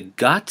got up the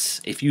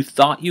guts, if you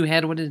thought you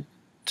had what it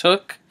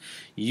took,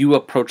 you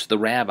approached the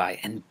rabbi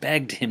and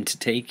begged him to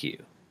take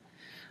you.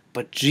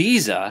 But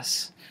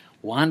Jesus,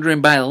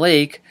 wandering by the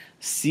lake,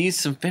 sees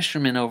some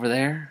fishermen over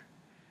there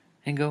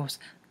and goes,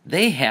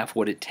 they have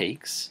what it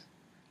takes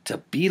to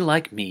be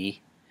like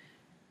me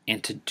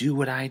and to do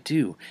what I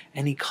do.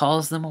 And he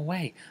calls them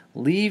away.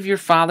 Leave your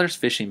father's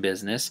fishing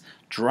business,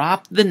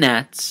 drop the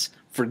nets,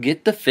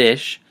 forget the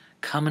fish,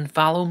 come and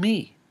follow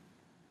me.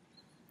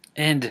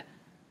 And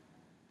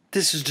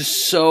this is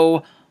just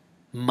so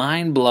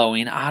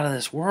mind-blowing, out of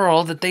this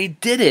world, that they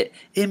did it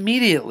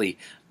immediately.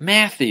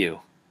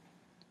 Matthew,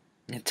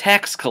 a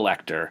tax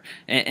collector,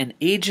 an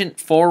agent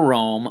for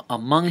Rome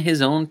among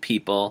his own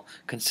people,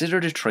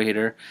 considered a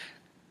traitor,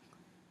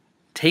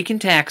 taking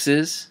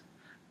taxes,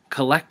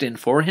 collecting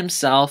for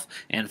himself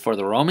and for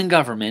the Roman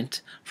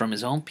government from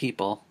his own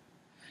people.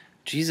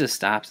 Jesus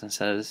stops and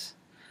says,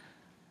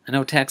 I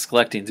know tax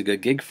collecting is a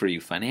good gig for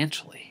you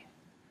financially,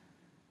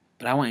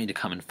 but I want you to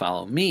come and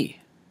follow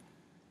me.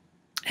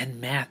 And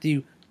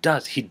Matthew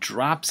does. He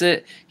drops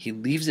it, he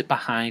leaves it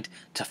behind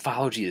to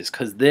follow Jesus,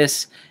 because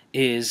this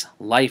is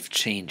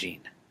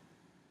life-changing.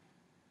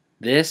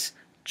 This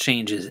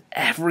changes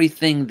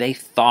everything they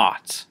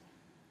thought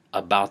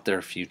about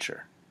their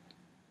future.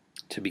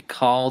 To be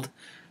called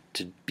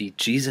to be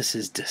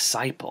Jesus'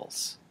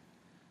 disciples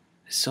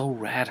is so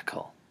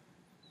radical,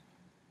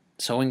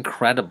 so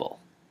incredible,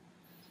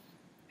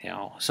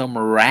 so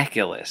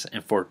miraculous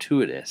and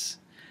fortuitous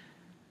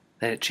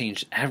that it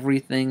changed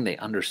everything they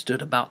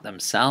understood about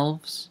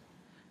themselves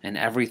and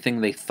everything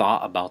they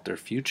thought about their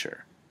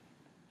future.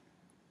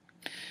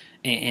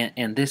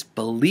 And this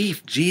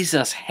belief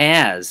Jesus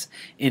has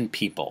in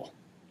people,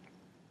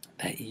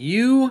 that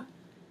you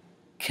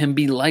can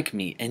be like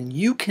me and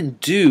you can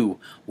do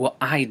what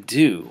I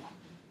do.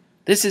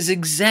 This is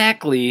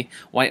exactly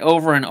why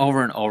over and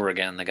over and over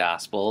again in the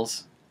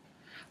Gospels,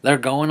 they're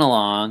going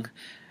along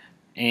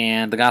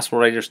and the Gospel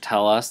writers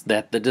tell us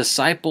that the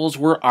disciples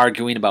were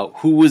arguing about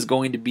who was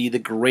going to be the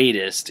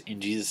greatest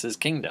in Jesus'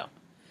 kingdom,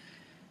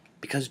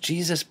 because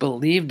Jesus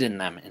believed in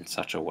them in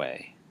such a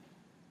way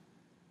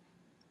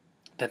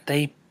that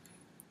they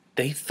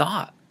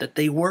thought that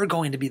they were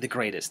going to be the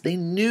greatest. They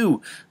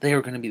knew they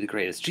were going to be the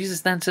greatest.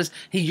 Jesus then says,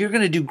 hey, you're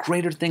going to do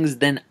greater things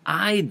than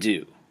I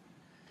do.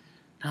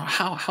 Now,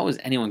 how is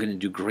anyone going to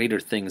do greater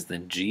things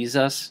than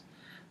Jesus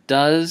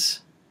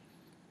does?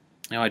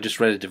 I just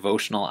read a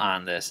devotional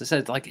on this. It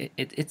said,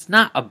 it's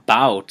not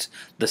about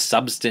the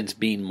substance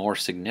being more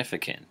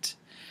significant.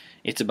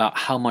 It's about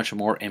how much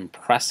more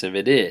impressive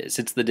it is.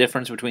 It's the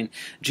difference between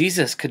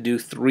Jesus could do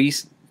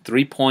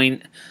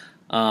three-point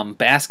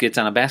baskets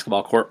on a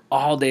basketball court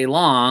all day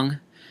long,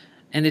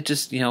 and it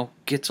just,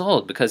 gets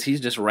old because he's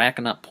just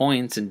racking up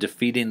points and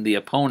defeating the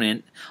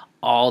opponent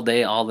all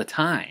day, all the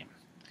time.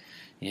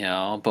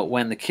 But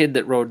when the kid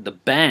that rode the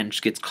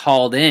bench gets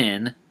called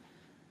in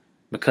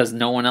because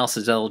no one else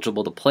is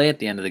eligible to play at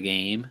the end of the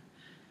game,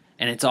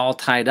 and it's all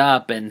tied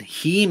up, and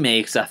he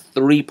makes a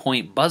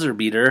three-point buzzer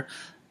beater,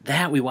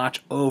 that we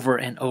watch over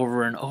and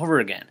over and over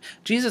again.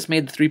 Jesus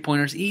made the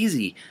three-pointers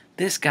easy.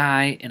 This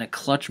guy, in a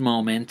clutch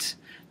moment,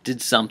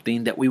 did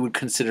something that we would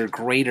consider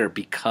greater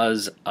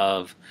because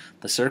of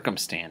the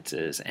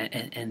circumstances.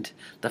 And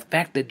the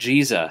fact that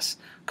Jesus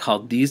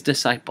called these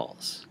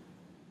disciples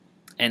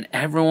and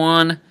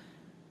everyone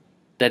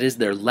that is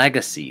their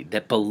legacy,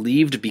 that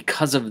believed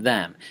because of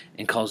them,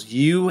 and calls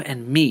you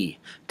and me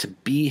to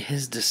be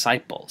his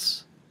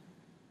disciples,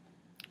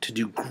 to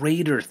do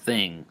greater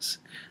things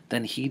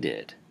than he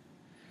did.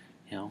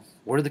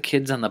 We're the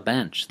kids on the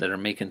bench that are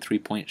making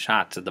three-point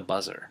shots at the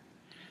buzzer.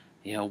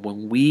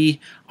 When we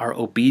are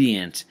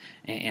obedient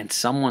and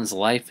someone's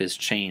life is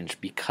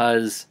changed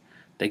because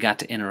they got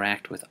to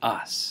interact with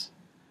us.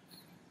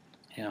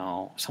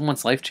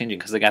 Someone's life changing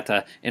because they got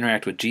to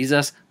interact with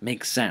Jesus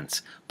makes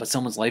sense. But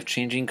someone's life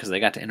changing because they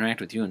got to interact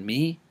with you and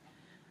me,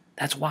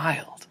 that's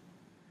wild.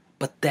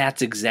 But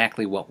that's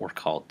exactly what we're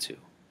called to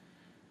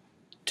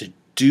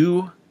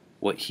do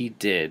what he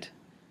did,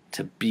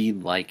 to be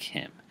like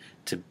him,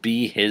 to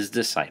be his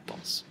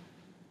disciples.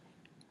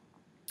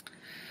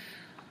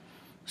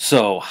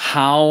 So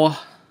how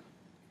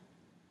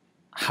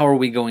are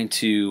we going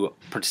to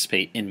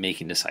participate in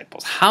making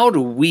disciples? How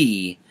do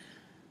we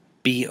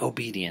be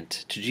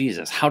obedient to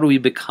Jesus? How do we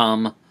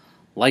become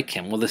like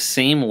him? Well, the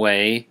same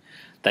way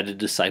that a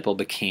disciple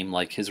became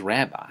like his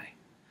rabbi.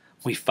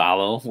 We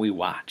follow, we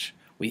watch,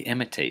 we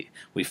imitate.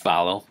 We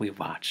follow, we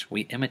watch,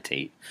 we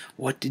imitate.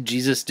 What did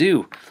Jesus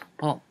do?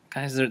 Well,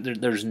 guys,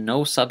 there's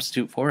no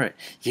substitute for it.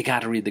 You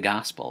got to read the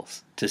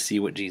Gospels to see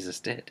what Jesus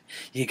did.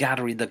 You got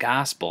to read the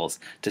Gospels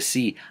to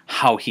see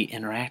how he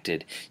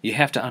interacted. You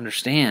have to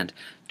understand,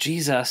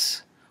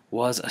 Jesus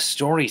was a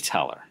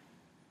storyteller.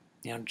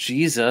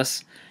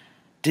 Jesus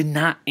did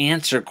not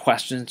answer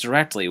questions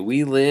directly.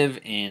 We live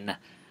in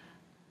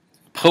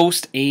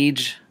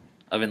post-age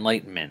of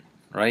enlightenment,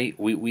 right?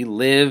 We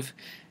live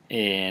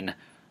in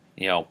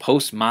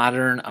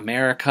postmodern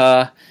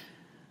America.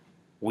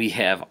 We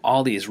have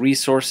all these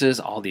resources,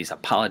 all these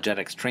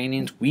apologetics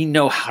trainings. We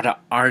know how to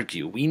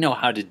argue. We know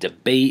how to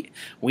debate.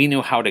 We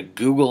know how to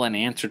Google an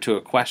answer to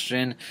a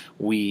question.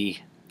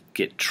 We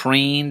get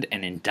trained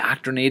and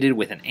indoctrinated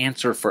with an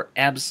answer for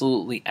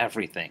absolutely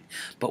everything.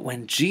 But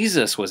when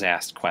Jesus was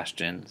asked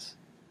questions,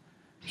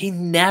 he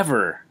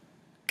never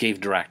gave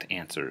direct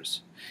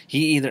answers.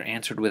 He either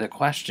answered with a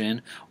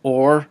question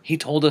or he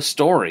told a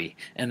story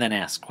and then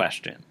asked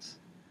questions.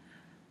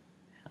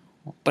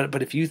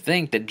 But if you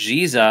think that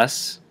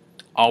Jesus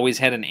always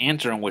had an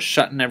answer and was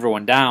shutting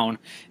everyone down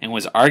and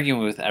was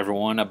arguing with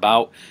everyone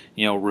about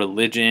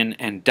religion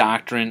and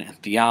doctrine and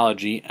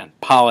theology and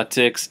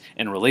politics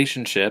and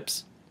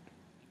relationships,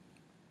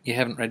 you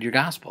haven't read your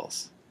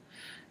Gospels.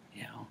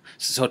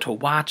 So to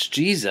watch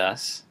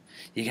Jesus,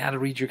 you got to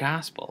read your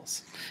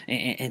Gospels.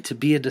 And to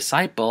be a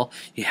disciple,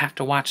 you have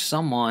to watch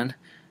someone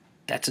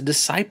that's a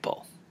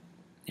disciple.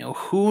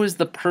 Who is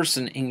the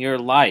person in your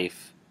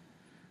life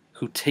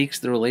who takes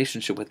the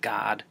relationship with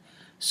God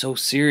so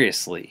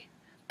seriously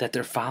that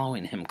they're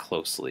following him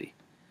closely,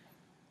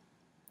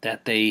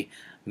 that they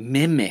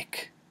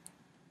mimic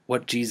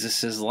what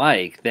Jesus is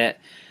like, that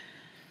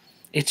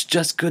it's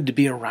just good to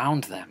be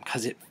around them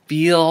because it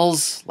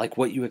feels like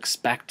what you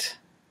expect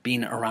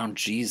being around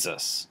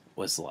Jesus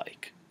was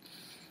like.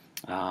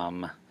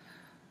 One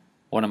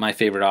of my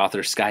favorite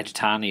authors, Skye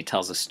Jitani,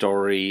 tells a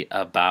story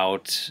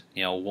about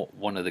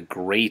one of the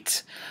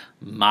great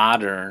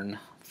modern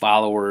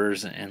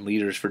followers and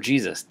leaders for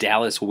Jesus,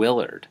 Dallas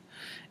Willard,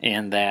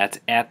 and that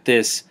at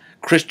this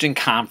Christian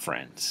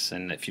conference,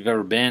 and if you've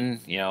ever been,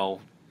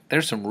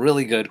 there's some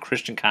really good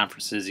Christian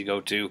conferences you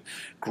go to,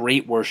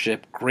 great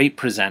worship, great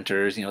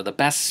presenters, the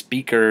best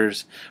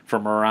speakers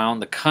from around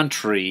the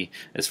country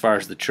as far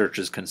as the church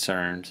is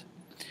concerned.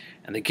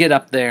 And they get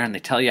up there and they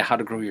tell you how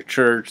to grow your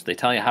church. They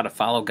tell you how to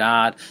follow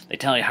God. They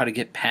tell you how to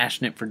get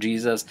passionate for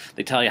Jesus.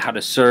 They tell you how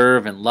to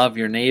serve and love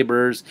your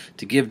neighbors,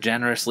 to give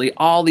generously,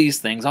 all these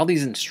things, all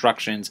these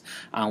instructions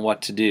on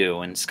what to do.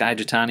 And Skye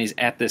Jitani's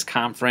at this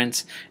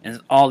conference, and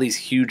all these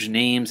huge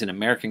names in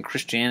American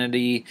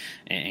Christianity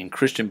and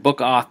Christian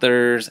book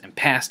authors and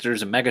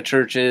pastors and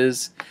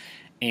megachurches.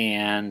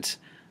 And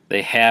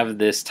they have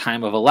this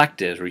time of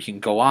electives where you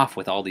can go off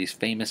with all these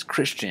famous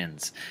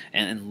Christians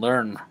and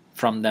learn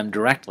from them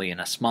directly in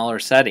a smaller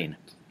setting.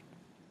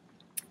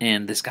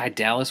 And this guy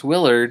Dallas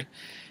Willard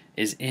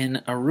is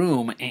in a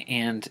room,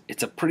 and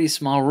it's a pretty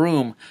small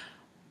room,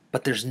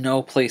 but there's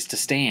no place to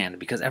stand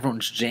because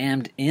everyone's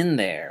jammed in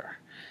there.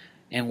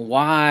 And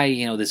why,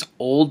 this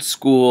old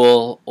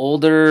school,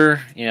 older,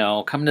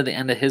 coming to the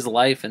end of his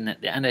life and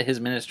the end of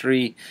his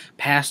ministry,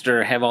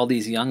 pastor, have all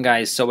these young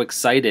guys so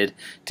excited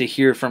to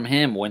hear from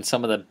him when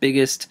some of the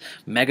biggest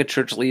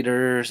megachurch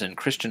leaders and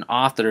Christian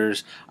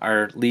authors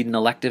are leading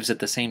electives at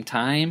the same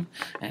time?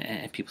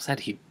 And people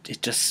said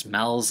it just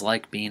smells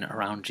like being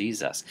around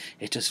Jesus.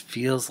 It just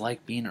feels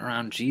like being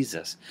around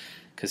Jesus.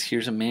 Because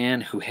here's a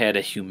man who had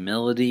a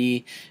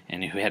humility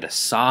and who had a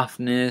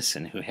softness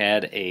and who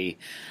had a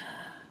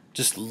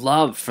just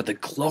love for the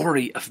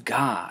glory of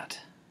God,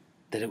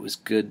 that it was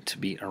good to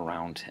be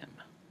around him.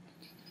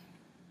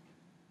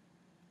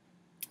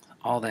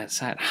 All that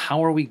said,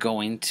 how are we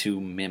going to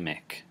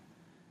mimic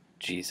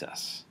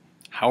Jesus?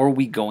 How are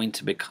we going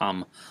to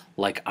become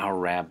like our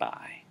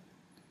rabbi?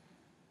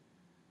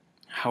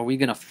 How are we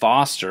going to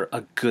foster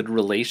a good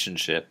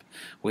relationship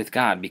with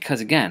God?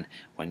 Because again,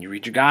 when you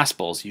read your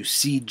Gospels, you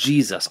see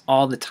Jesus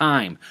all the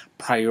time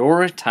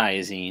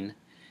prioritizing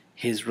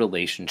his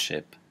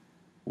relationship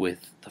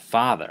with the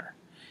Father.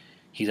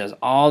 He does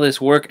all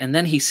this work and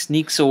then he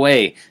sneaks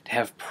away to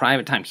have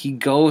private time. He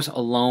goes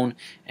alone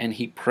and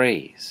he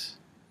prays.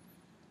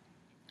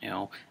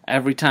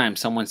 Every time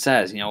someone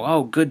says,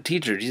 oh, good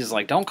teacher, Jesus is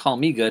like, don't call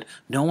me good.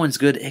 No one's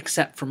good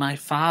except for my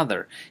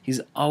Father.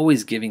 He's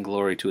always giving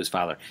glory to his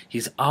Father.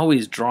 He's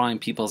always drawing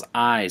people's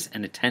eyes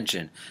and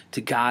attention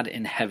to God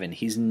in heaven.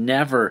 He's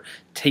never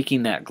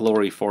taking that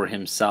glory for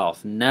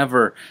himself,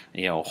 never,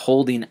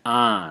 holding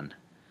on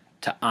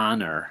to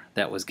honor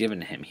that was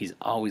given to him. He's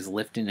always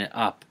lifting it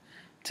up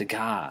to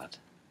God.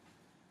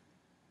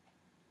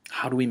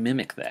 How do we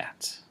mimic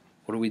that?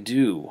 What do we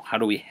do? How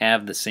do we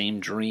have the same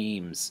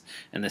dreams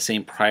and the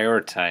same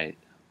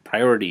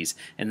priorities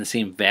and the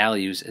same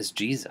values as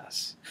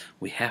Jesus?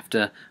 We have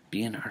to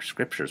be in our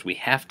scriptures. We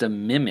have to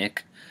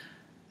mimic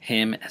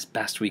him as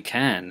best we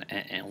can.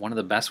 And one of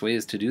the best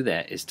ways to do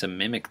that is to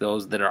mimic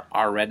those that are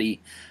already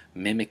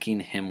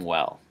mimicking him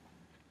well.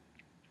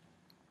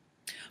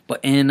 But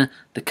in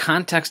the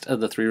context of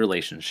the three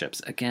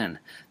relationships, again,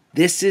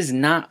 this is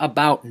not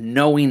about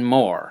knowing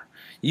more.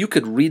 You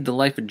could read the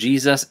life of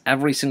Jesus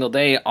every single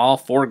day, all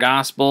four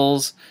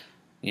Gospels,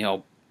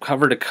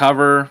 cover to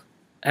cover,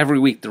 every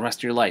week the rest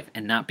of your life,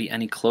 and not be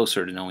any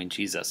closer to knowing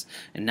Jesus,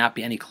 and not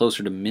be any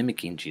closer to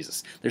mimicking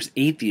Jesus. There's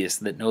atheists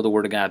that know the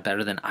Word of God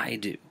better than I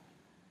do.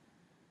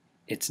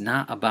 It's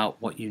not about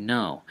what you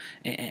know.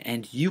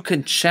 And you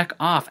can check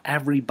off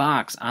every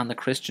box on the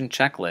Christian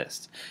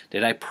checklist.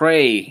 Did I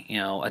pray,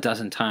 a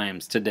dozen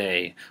times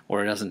today,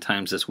 or a dozen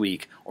times this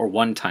week, or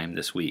one time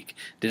this week?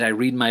 Did I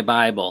read my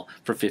Bible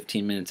for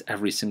 15 minutes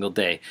every single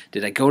day?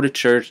 Did I go to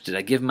church? Did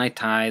I give my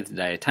tithe? Did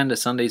I attend a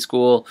Sunday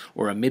school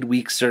or a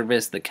midweek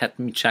service that kept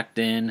me checked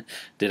in?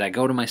 Did I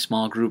go to my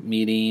small group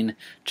meeting?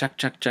 Check,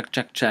 check, check,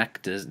 check,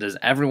 check. Does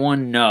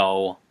everyone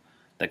know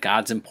that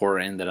God's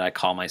important, that I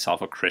call myself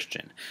a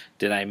Christian?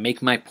 Did I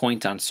make my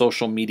point on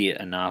social media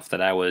enough that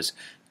I was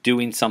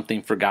doing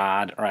something for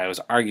God, or I was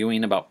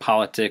arguing about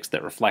politics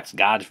that reflects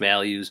God's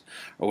values,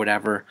 or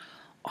whatever?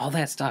 All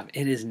that stuff,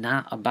 it is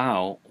not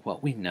about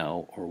what we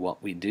know or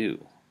what we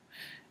do.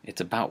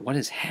 It's about what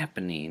is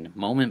happening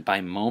moment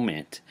by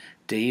moment,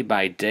 day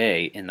by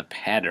day in the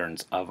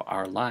patterns of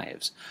our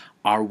lives.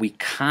 Are we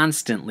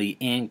constantly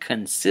and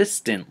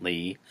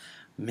consistently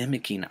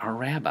mimicking our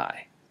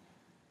rabbi?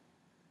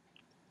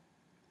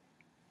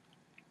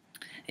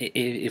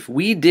 If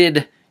we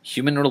did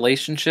human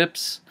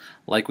relationships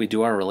like we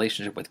do our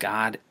relationship with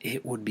God,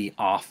 it would be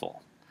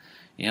awful.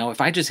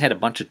 If I just had a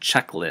bunch of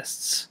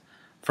checklists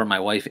for my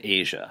wife,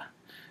 Asia,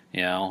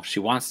 she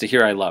wants to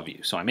hear I love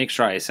you. So I make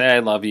sure I say I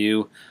love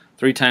you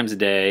 3 times a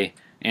day,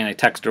 and I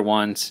text her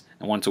once,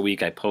 and once a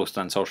week I post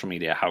on social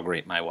media how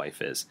great my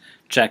wife is.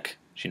 Check,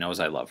 she knows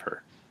I love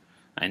her.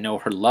 I know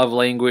her love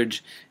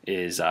language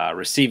is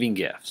receiving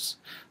gifts.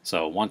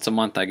 So once a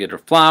month I get her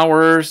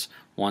flowers.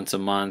 Once a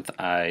month,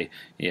 I,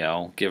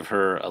 give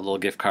her a little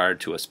gift card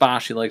to a spa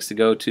she likes to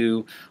go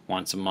to.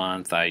 Once a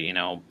month, I,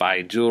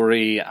 buy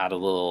jewelry out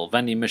of a little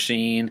vending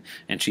machine,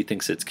 and she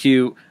thinks it's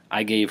cute.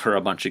 I gave her a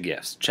bunch of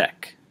gifts.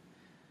 Check.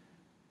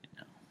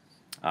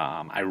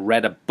 I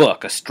read a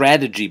book, a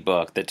strategy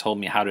book, that told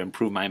me how to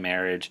improve my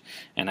marriage,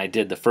 and I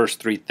did the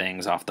first 3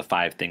 things off the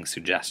 5 things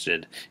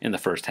suggested in the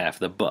first half of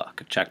the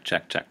book. Check,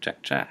 check, check,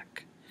 check,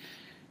 check.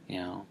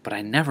 But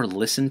I never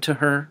listened to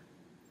her.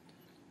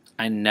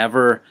 I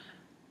never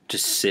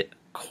just sit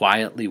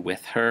quietly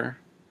with her.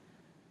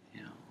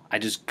 I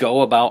just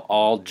go about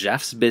all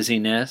Jeff's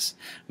busyness,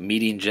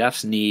 meeting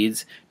Jeff's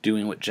needs,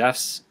 doing what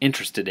Jeff's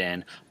interested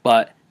in,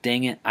 but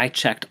dang it, I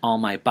checked all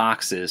my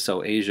boxes,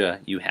 so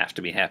Asia, you have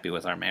to be happy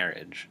with our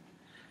marriage.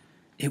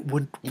 It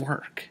wouldn't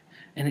work,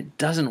 and it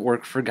doesn't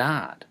work for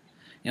God.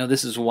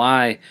 This is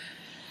why,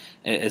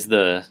 as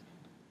the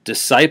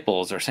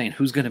disciples are saying,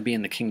 who's going to be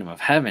in the kingdom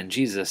of heaven?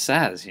 Jesus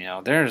says,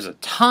 there's a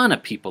ton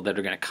of people that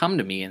are going to come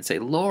to me and say,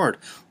 Lord,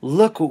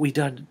 look what we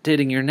did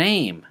in your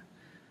name.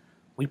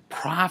 We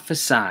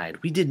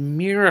prophesied. We did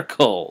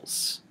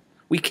miracles.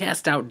 We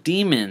cast out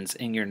demons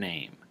in your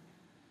name.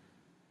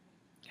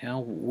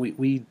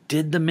 We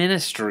did the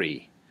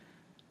ministry.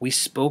 We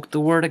spoke the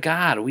word of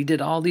God. We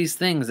did all these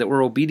things that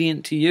were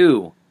obedient to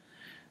you.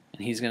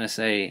 And he's going to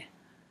say,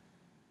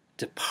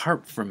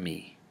 depart from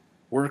me,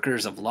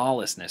 workers of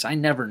lawlessness. I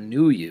never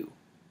knew you.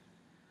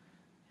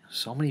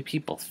 So many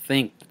people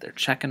think that they're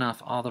checking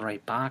off all the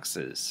right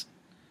boxes.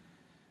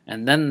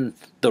 And then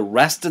the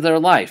rest of their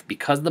life,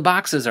 because the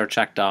boxes are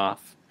checked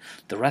off,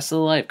 the rest of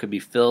the life could be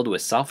filled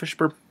with selfish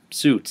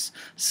pursuits,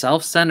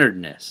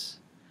 self-centeredness,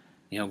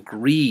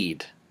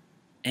 greed,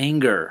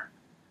 anger,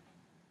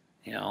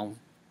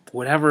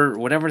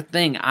 whatever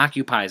thing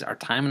occupies our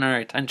time and our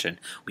attention.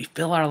 We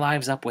fill our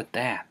lives up with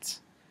that.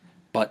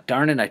 But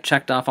darn it, I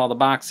checked off all the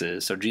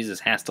boxes, so Jesus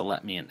has to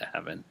let me into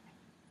heaven.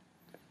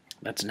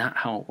 That's not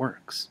how it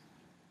works.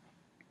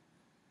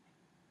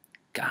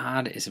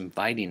 God is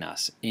inviting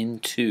us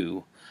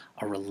into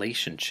a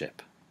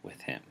relationship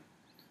with him.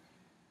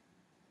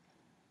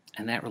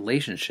 And that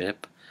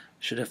relationship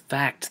should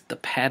affect the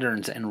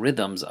patterns and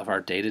rhythms of our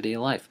day-to-day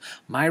life.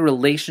 My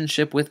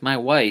relationship with my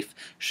wife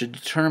should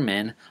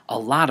determine a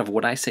lot of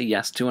what I say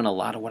yes to and a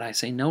lot of what I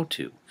say no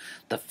to.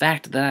 The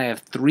fact that I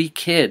have 3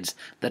 kids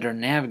that are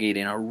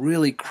navigating a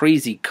really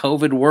crazy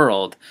COVID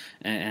world,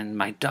 and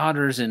my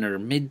daughter's in her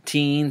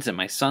mid-teens, and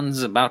my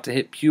son's about to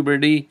hit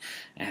puberty,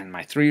 and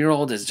my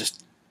 3-year-old is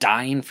just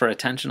dying for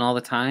attention all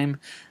the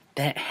time,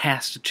 that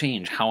has to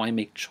change how I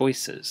make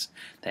choices.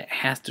 That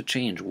has to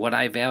change what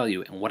I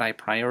value and what I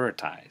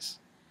prioritize.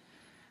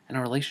 And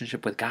a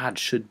relationship with God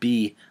should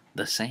be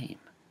the same.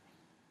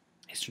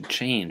 It should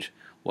change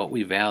what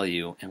we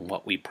value, and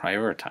what we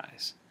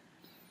prioritize.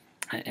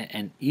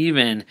 And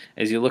even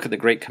as you look at the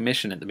Great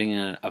Commission at the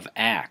beginning of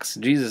Acts,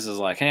 Jesus is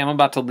like, hey, I'm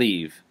about to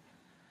leave.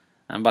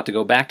 I'm about to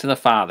go back to the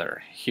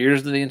Father.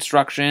 Here's the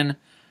instruction.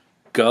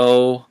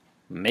 Go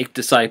make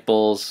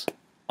disciples,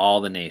 all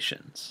the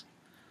nations.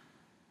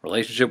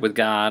 Relationship with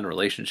God,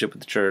 relationship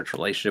with the church,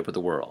 relationship with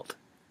the world.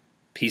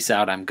 Peace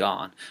out, I'm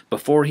gone.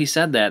 Before he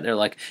said that, they're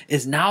like,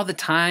 is now the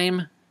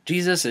time,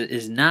 Jesus?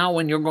 Is now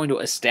when you're going to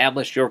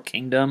establish your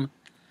kingdom?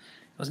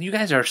 You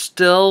guys are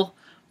still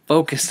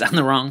focused on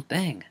the wrong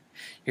thing.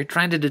 You're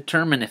trying to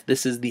determine if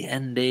this is the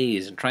end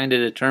days and trying to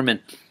determine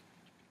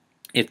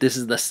if this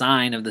is the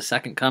sign of the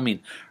second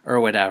coming or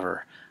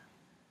whatever.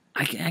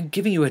 I'm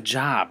giving you a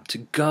job to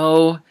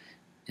go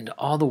into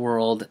all the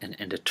world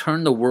and to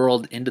turn the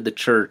world into the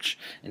church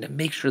and to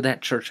make sure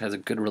that church has a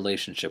good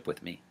relationship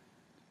with me,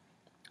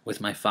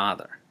 with my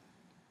Father,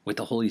 with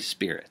the Holy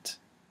Spirit.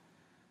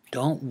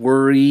 Don't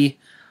worry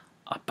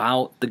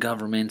about the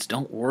governments.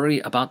 Don't worry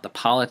about the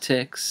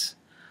politics.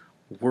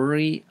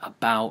 Worry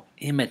about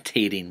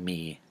imitating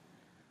me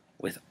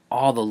with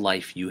all the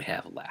life you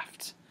have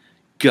left.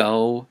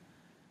 Go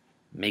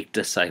make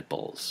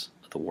disciples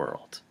of the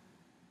world.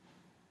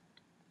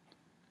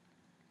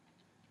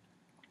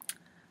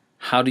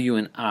 How do you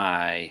and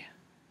I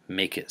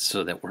make it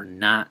so that we're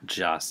not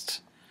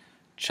just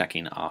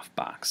checking off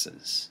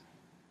boxes?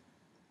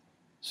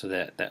 So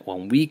that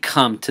when we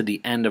come to the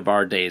end of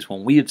our days,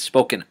 when we have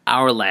spoken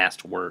our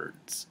last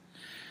words,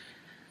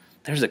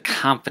 there's a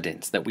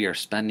confidence that we are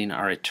spending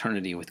our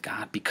eternity with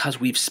God because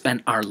we've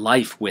spent our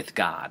life with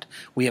God.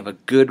 We have a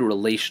good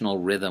relational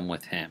rhythm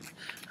with Him.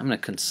 I'm going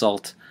to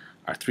consult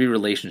our 3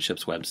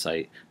 Relationships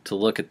website to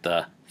look at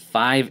the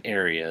 5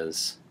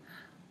 areas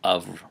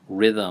of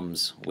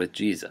rhythms with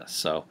Jesus.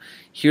 So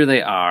here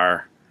they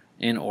are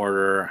in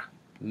order.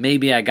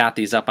 Maybe I got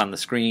these up on the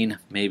screen,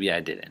 maybe I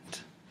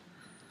didn't.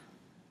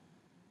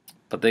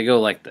 But they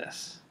go like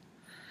this.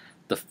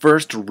 The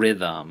first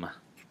rhythm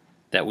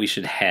that we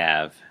should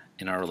have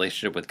in our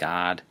relationship with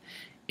God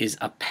is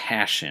a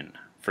passion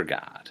for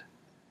God.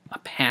 A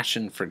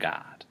passion for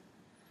God.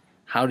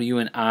 How do you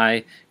and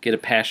I get a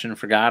passion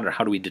for God, or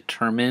how do we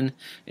determine?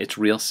 It's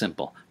real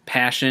simple.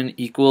 Passion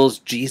equals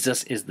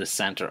Jesus is the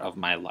center of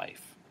my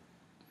life.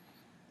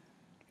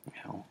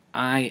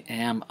 I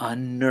am a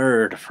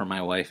nerd for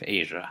my wife,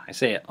 Asia. I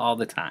say it all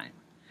the time.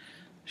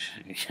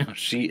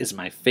 She is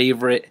my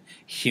favorite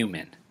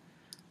human.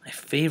 My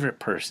favorite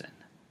person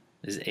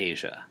is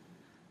Asia.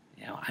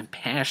 I'm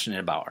passionate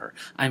about her.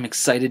 I'm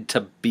excited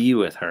to be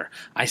with her.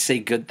 I say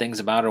good things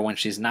about her when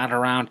she's not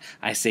around.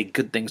 I say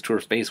good things to her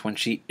face when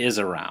she is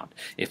around.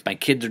 If my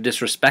kids are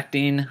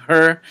disrespecting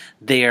her,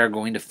 they are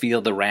going to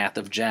feel the wrath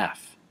of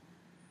Jeff.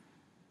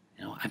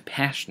 I'm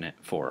passionate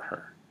for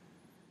her.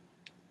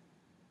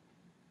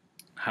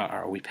 How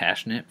are we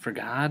passionate for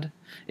God?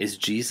 Is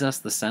Jesus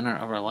the center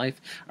of our life?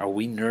 Are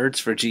we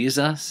nerds for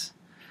Jesus?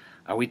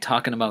 Are we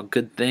talking about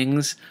good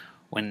things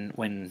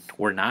when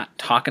we're not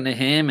talking to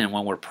Him and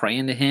when we're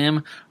praying to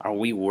Him? Are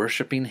we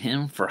worshiping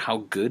Him for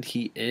how good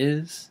He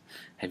is?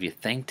 Have you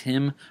thanked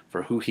Him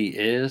for who He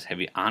is? Have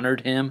you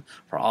honored Him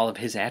for all of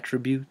His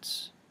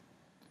attributes?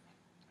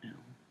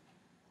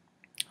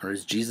 Or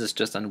is Jesus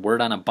just a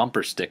word on a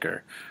bumper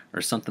sticker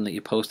or something that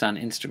you post on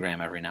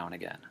Instagram every now and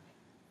again?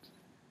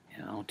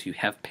 Do you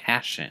have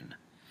passion?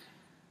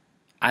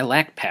 I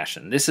lack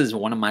passion. This is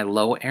one of my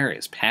low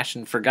areas.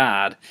 Passion for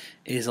God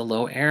is a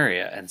low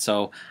area. And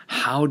so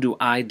how do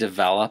I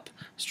develop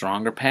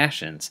stronger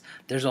passions?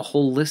 There's a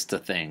whole list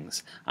of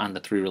things on the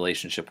 3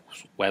 Relationships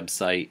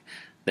website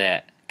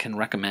that can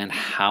recommend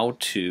how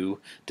to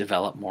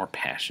develop more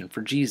passion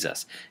for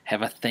Jesus.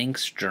 Have a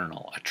thanks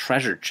journal, a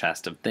treasure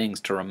chest of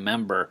things to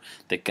remember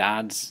that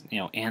God's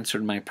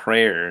answered my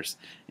prayers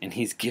and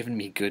He's given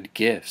me good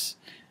gifts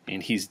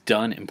and He's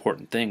done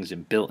important things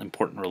and built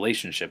important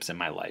relationships in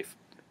my life.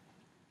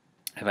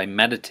 Have I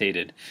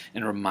meditated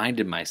and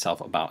reminded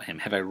myself about Him?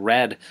 Have I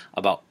read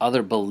about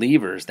other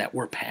believers that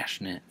were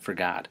passionate for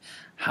God?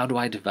 How do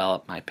I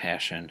develop my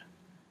passion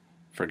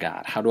for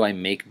God? How do I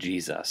make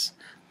Jesus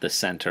the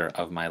center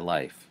of my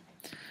life?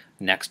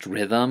 Next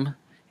rhythm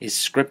is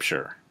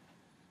Scripture.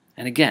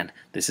 And again,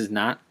 this is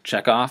not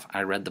check off,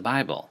 I read the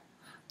Bible.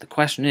 The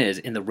question is,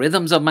 in the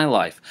rhythms of my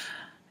life,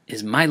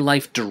 is my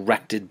life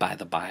directed by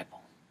the Bible?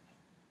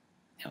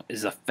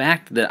 Is the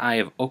fact that I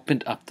have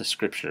opened up the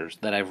Scriptures,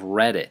 that I've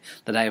read it,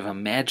 that I have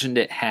imagined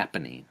it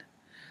happening,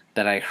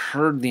 that I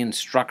heard the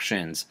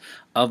instructions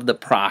of the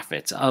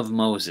prophets, of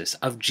Moses,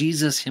 of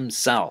Jesus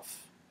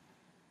Himself.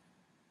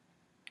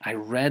 I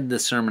read the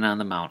Sermon on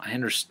the Mount. I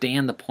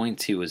understand the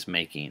points He was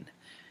making.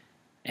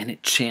 And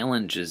it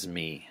challenges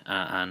me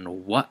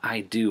on what I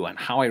do, on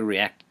how I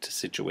react to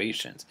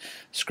situations.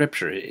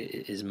 Scripture,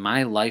 is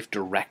my life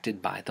directed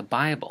by the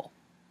Bible?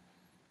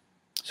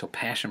 So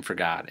passion for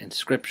God and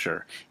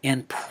Scripture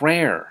and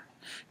prayer.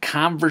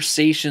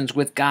 Conversations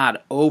with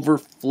God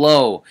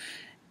overflow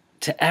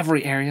to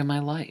every area of my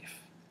life.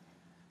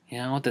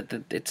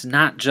 That it's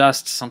not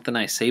just something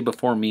I say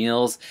before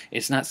meals.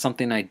 It's not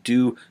something I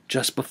do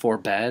just before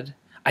bed.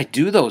 I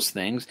do those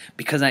things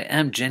because I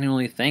am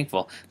genuinely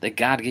thankful that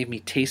God gave me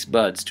taste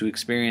buds to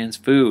experience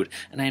food,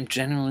 and I am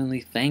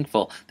genuinely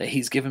thankful that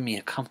He's given me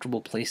a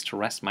comfortable place to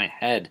rest my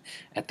head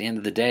at the end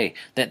of the day,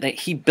 that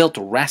He built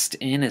rest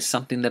in as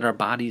something that our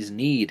bodies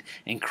need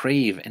and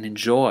crave and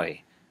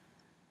enjoy.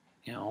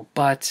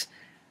 But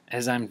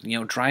as I'm,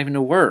 driving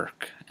to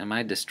work, am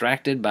I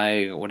distracted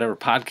by whatever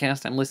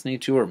podcast I'm listening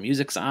to or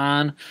music's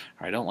on,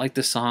 or I don't like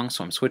the song,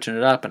 so I'm switching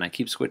it up and I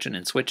keep switching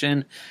and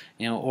switching,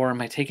 or am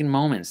I taking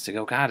moments to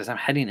go, God, as I'm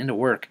heading into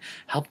work,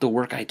 help the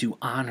work I do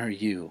honor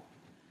you,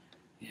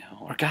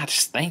 or God,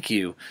 just thank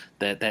you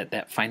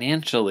that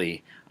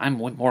financially I'm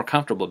more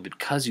comfortable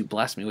because you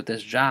blessed me with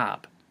this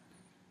job.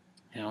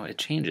 It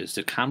changes.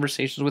 The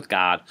conversations with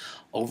God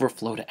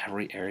overflow to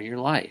every area of your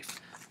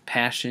life.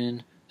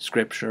 Passion,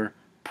 scripture,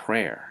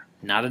 prayer.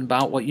 Not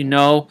about what you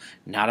know,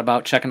 not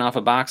about checking off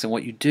a box and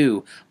what you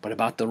do, but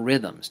about the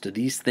rhythms. Do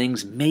these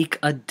things make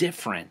a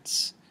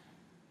difference?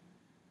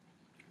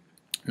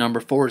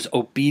 Number 4 is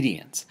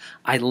obedience.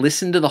 I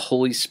listen to the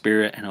Holy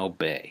Spirit and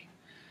obey.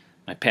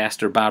 My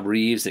pastor, Bob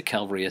Reeves at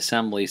Calvary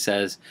Assembly,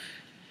 says,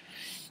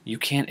 you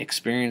can't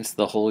experience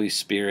the Holy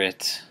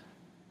Spirit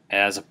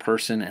as a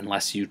person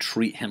unless you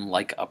treat Him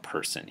like a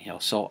person.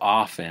 So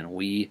often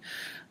we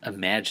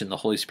imagine the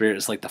Holy Spirit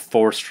is like the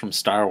Force from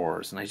Star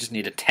Wars, and I just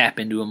need to tap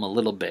into Him a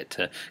little bit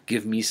to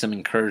give me some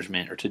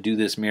encouragement or to do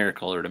this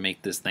miracle or to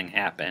make this thing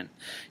happen.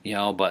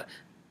 But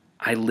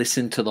I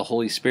listen to the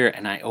Holy Spirit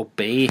and I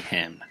obey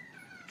Him.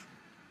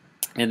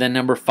 And then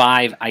number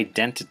 5,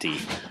 identity.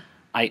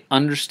 I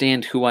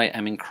understand who I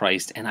am in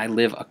Christ and I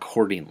live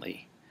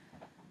accordingly.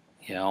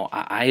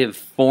 I have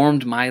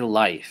formed my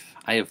life.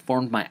 I have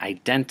formed my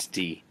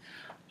identity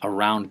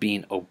around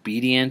being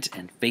obedient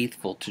and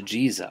faithful to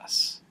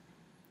Jesus.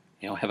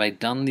 Have I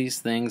done these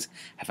things?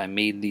 Have I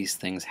made these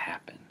things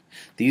happen?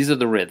 These are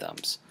the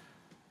rhythms.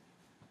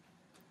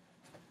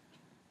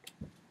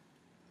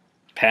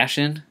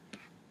 Passion,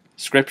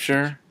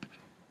 scripture,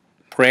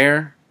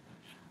 prayer,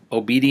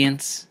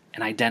 obedience,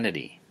 and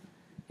identity.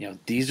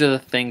 These are the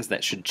things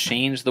that should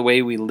change the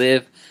way we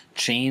live,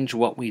 change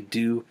what we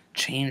do,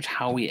 change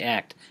how we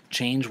act,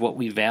 change what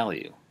we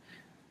value.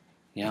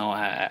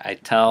 I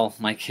tell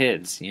my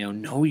kids,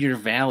 know your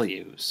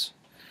values.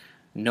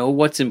 Know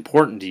what's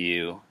important to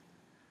you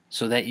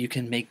so that you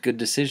can make good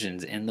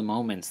decisions in the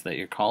moments that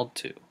you're called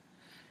to.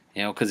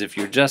 Because if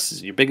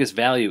your biggest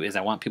value is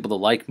I want people to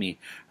like me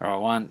or I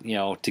want,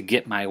 to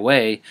get my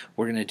way,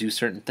 we're going to do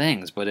certain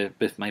things. But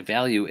if my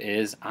value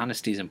is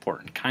honesty is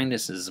important,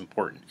 kindness is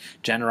important,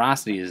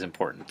 generosity is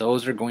important,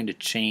 those are going to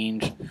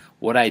change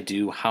what I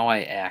do, how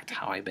I act,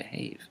 how I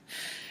behave.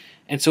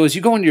 And so as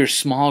you go into your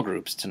small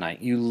groups tonight,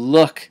 you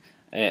look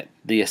at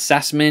the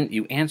assessment,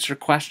 you answer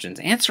questions.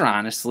 Answer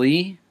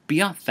honestly. Be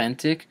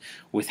authentic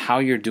with how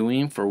you're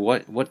doing for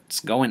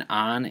what's going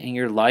on in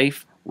your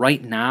life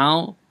right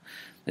now.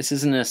 This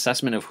isn't an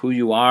assessment of who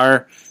you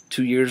are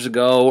 2 years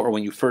ago or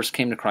when you first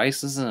came to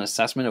Christ. This is an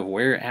assessment of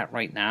where you're at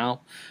right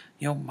now.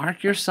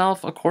 Mark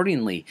yourself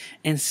accordingly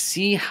and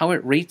see how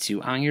it rates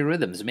you on your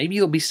rhythms. Maybe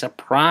you'll be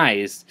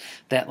surprised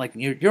that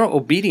your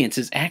obedience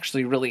is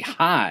actually really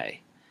high.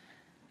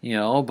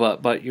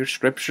 But your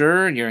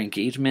scripture, your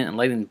engagement and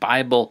letting the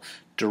Bible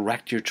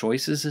direct your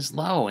choices is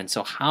low. And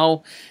so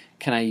how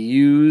can I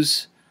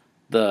use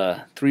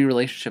the 3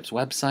 Relationships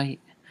website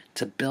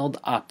to build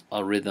up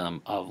a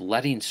rhythm of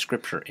letting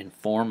Scripture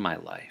inform my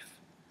life?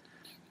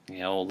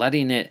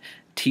 Letting it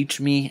teach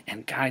me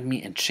and guide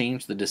me and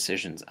change the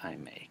decisions I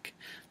make.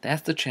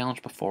 That's the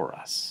challenge before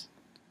us.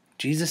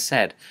 Jesus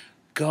said,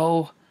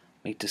 go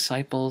make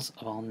disciples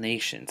of all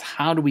nations.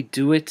 How do we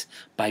do it?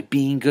 By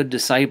being good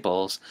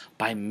disciples,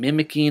 by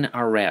mimicking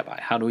our rabbi.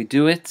 How do we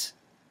do it?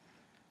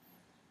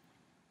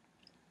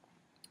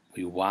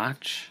 We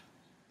watch.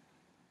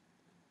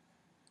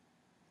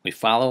 We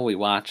follow, we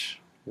watch,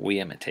 we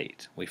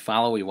imitate. We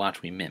follow, we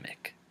watch, we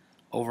mimic.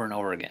 Over and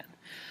over again.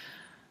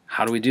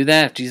 How do we do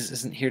that if Jesus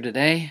isn't here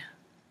today?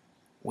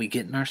 We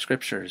get in our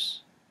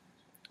scriptures.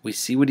 We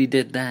see what He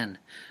did then.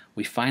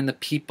 We find the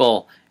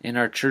people in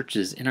our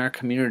churches, in our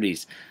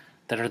communities,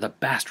 that are the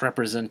best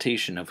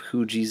representation of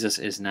who Jesus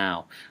is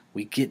now.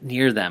 We get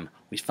near them.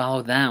 We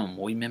follow them.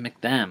 We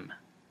mimic them.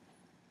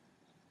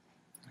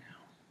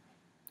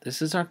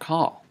 This is our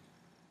call.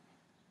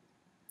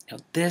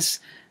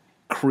 This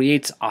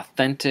creates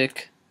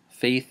authentic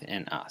faith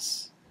in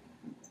us.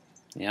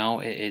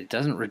 It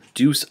doesn't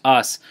reduce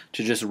us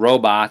to just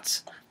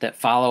robots that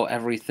follow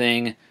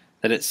everything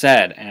that it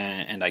said,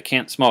 and I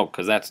can't smoke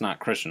because that's not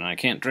Christian, and I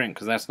can't drink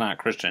because that's not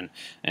Christian,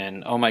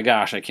 and oh my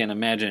gosh, I can't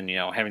imagine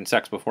having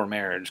sex before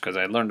marriage because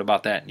I learned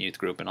about that in youth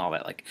group and all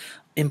that.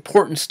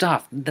 Important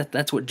stuff.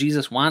 That's what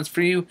Jesus wants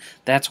for you.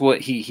 That's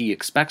what he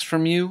expects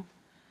from you.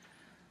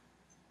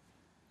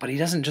 But He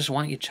doesn't just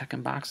want you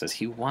checking boxes.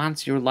 He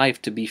wants your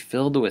life to be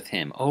filled with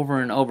Him over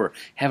and over.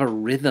 Have a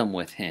rhythm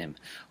with Him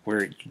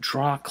where you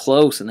draw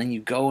close and then you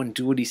go and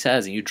do what He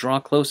says. And you draw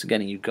close again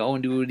and you go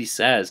and do what He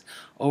says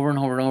over and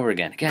over and over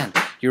again. Again,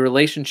 your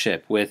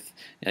relationship with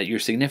your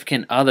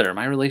significant other,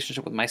 my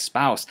relationship with my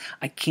spouse.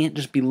 I can't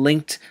just be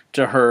linked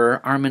to her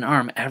arm in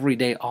arm every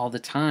day all the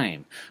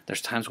time.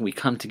 There's times when we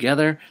come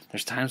together.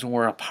 There's times when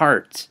we're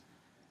apart.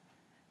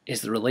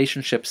 Is the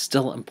relationship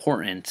still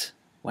important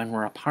when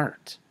we're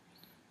apart?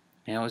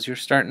 As you're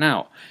starting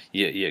out,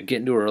 you get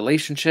into a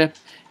relationship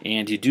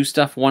and you do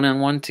stuff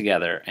one-on-one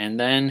together, and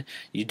then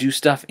you do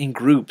stuff in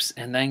groups,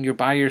 and then you're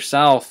by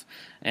yourself,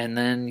 and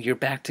then you're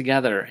back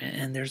together,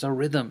 and there's a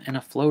rhythm and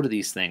a flow to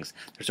these things.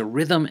 There's a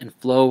rhythm and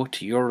flow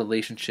to your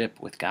relationship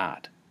with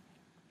God.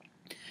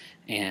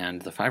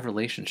 And the five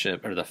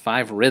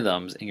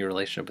rhythms in your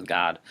relationship with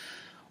God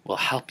will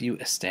help you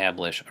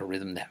establish a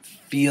rhythm that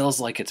feels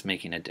like it's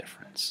making a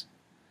difference.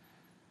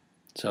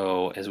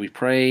 So as we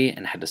pray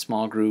and head to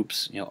small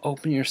groups,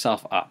 open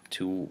yourself up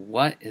to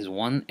what is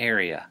one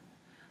area,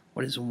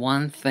 what is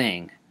one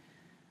thing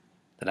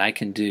that I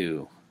can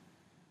do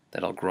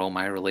that'll grow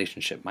my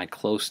relationship, my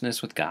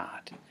closeness with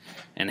God,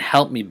 and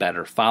help me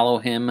better follow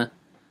Him,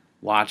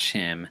 watch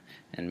Him,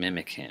 and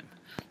mimic Him.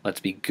 Let's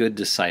be good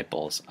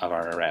disciples of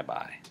our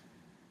Rabbi.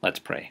 Let's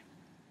pray.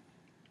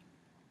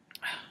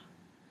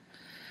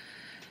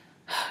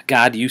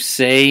 God, you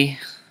say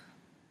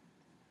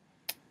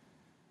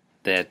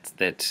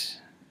that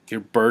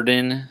your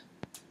burden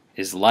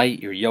is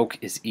light, your yoke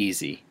is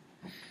easy.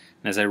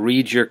 And as I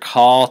read your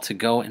call to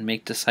go and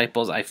make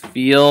disciples, I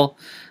feel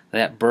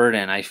that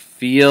burden. I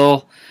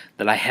feel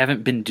that I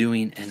haven't been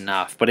doing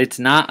enough. But it's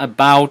not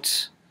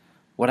about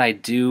what I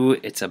do,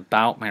 it's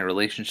about my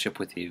relationship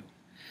with you.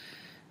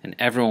 And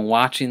everyone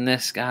watching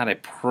this, God, I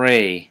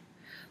pray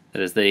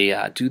that as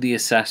they do the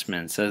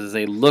assessments, as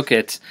they look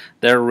at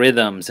their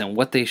rhythms and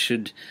what they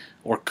should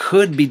or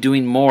could be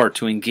doing more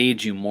to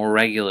engage you more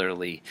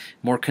regularly,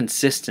 more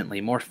consistently,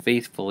 more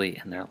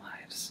faithfully in their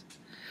lives.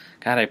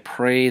 God, I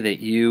pray that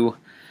you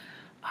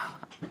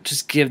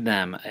just give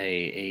them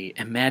a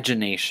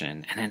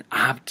imagination and an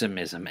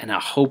optimism and a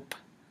hope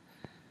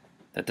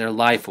that their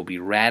life will be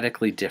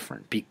radically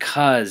different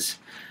because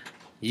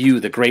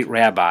you, the great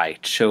Rabbi,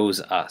 chose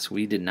us.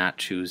 We did not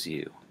choose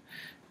you.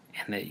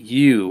 And that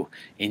you,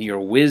 in your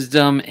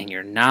wisdom and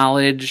your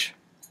knowledge,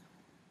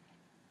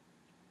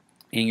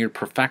 in your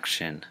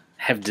perfection,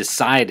 have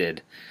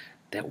decided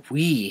that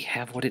we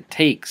have what it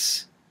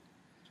takes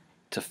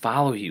to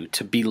follow you,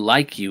 to be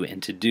like you,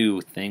 and to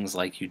do things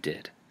like you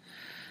did.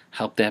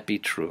 Help that be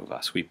true of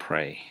us, we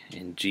pray.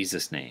 In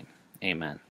Jesus' name, amen.